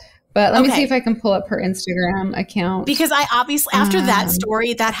yet, But let me see if I can pull up her Instagram account. Because I obviously, after that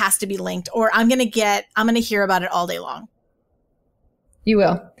story, that has to be linked, or I'm going to hear about it all day long. You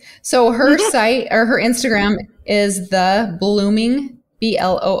will. So her site or her Instagram is the blooming,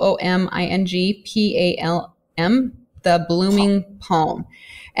 BLOOMING the blooming palm.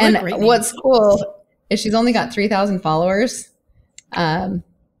 And what's cool is she's only got 3,000 followers. And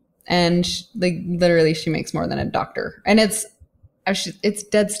literally she makes more than a doctor, and it's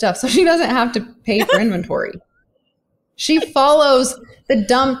dead stuff. So she doesn't have to pay for inventory. She follows the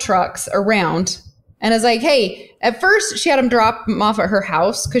dump trucks around and is like, hey, at first she had them drop them off at her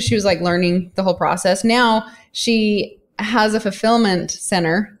house because she was like learning the whole process. Now she has a fulfillment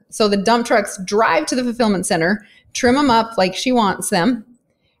center. So the dump trucks drive to the fulfillment center, trim them up like she wants them,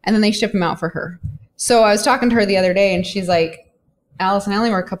 and then they ship them out for her. So I was talking to her the other day and she's like, Alison, I only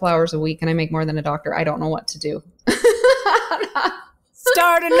work a couple hours a week and I make more than a doctor. I don't know what to do.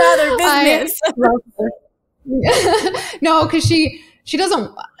 Start another business. No, because she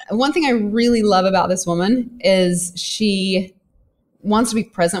doesn't. One thing I really love about this woman is she wants to be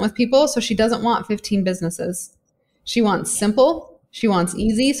present with people. So she doesn't want 15 businesses. She wants simple. She wants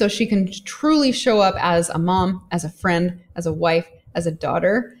easy. So she can truly show up as a mom, as a friend, as a wife, as a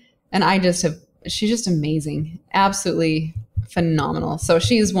daughter. And she's just amazing. Absolutely phenomenal. So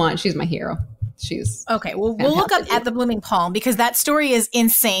she's my hero. She's okay. Well, we'll look up at the Blooming Palm because that story is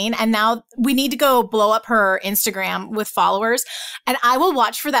insane. And now we need to go blow up her Instagram with followers. And I will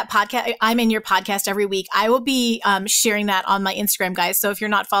watch for that podcast. I'm in your podcast every week. I will be sharing that on my Instagram, guys. So if you're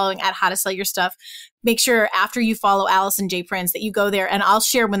not following at How to Sell Your Stuff, make sure after you follow Alison J. Prince that you go there, and I'll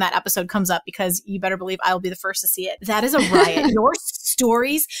share when that episode comes up because you better believe I will be the first to see it. That is a riot. Your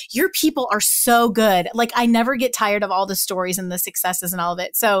stories, your people are so good. Like I never get tired of all the stories and the successes and all of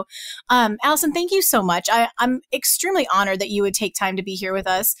it. So Alison, thank you so much. I'm extremely honored that you would take time to be here with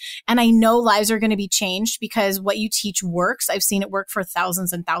us. And I know lives are going to be changed because what you teach works. I've seen it work for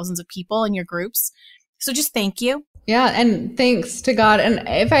thousands and thousands of people in your groups. So just thank you. Yeah. And thanks to God. And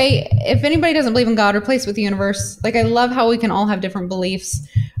if anybody doesn't believe in God, replace with the universe. Like I love how we can all have different beliefs.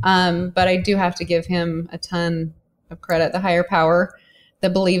 But I do have to give him a ton of credit, the higher power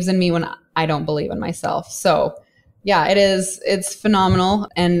that believes in me when I don't believe in myself. So yeah, it's phenomenal.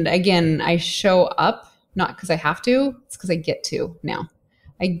 And again, I show up not because I have to, it's because I get to now.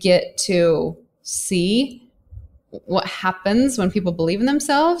 I get to see what happens when people believe in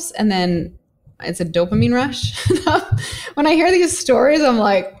themselves, and then it's a dopamine rush. When I hear these stories, I'm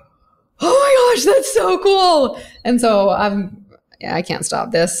like, oh my gosh, that's so cool. And so I can't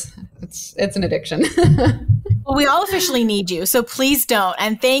stop this. It's an addiction. Well, we all officially need you, so please don't.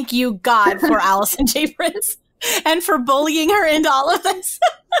 And thank you, God, for Alison J. Prince and for bullying her into all of this.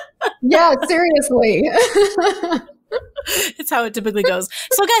 Yeah, seriously. It's how it typically goes.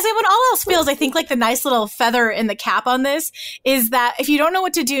 So guys, when all else fails, I think like the nice little feather in the cap on this is that if you don't know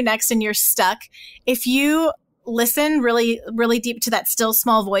what to do next and you're stuck, if you listen really, really deep to that still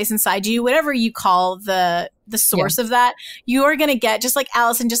small voice inside you, whatever you call the source of that, you are going to get, just like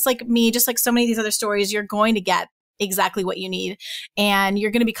Alison, just like me, just like so many of these other stories, you're going to get exactly what you need, and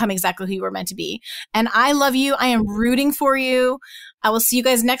you're going to become exactly who you were meant to be. And I love you. I am rooting for you. I will see you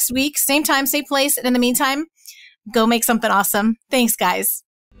guys next week. Same time, same place. And in the meantime, go make something awesome. Thanks, guys.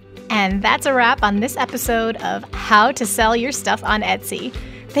 And that's a wrap on this episode of How to Sell Your Stuff on Etsy.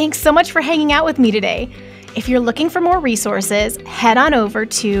 Thanks so much for hanging out with me today. If you're looking for more resources, head on over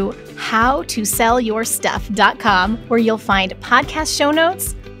to howtosellyourstuff.com, where you'll find podcast show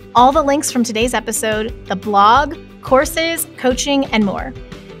notes, all the links from today's episode, the blog, courses, coaching, and more.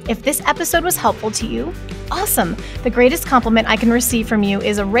 If this episode was helpful to you, awesome. The greatest compliment I can receive from you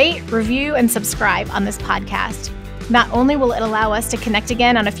is a rate, review, and subscribe on this podcast. Not only will it allow us to connect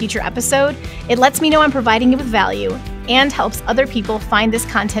again on a future episode, it lets me know I'm providing you with value and helps other people find this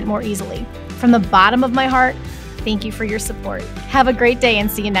content more easily. From the bottom of my heart, thank you for your support. Have a great day and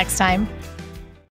see you next time.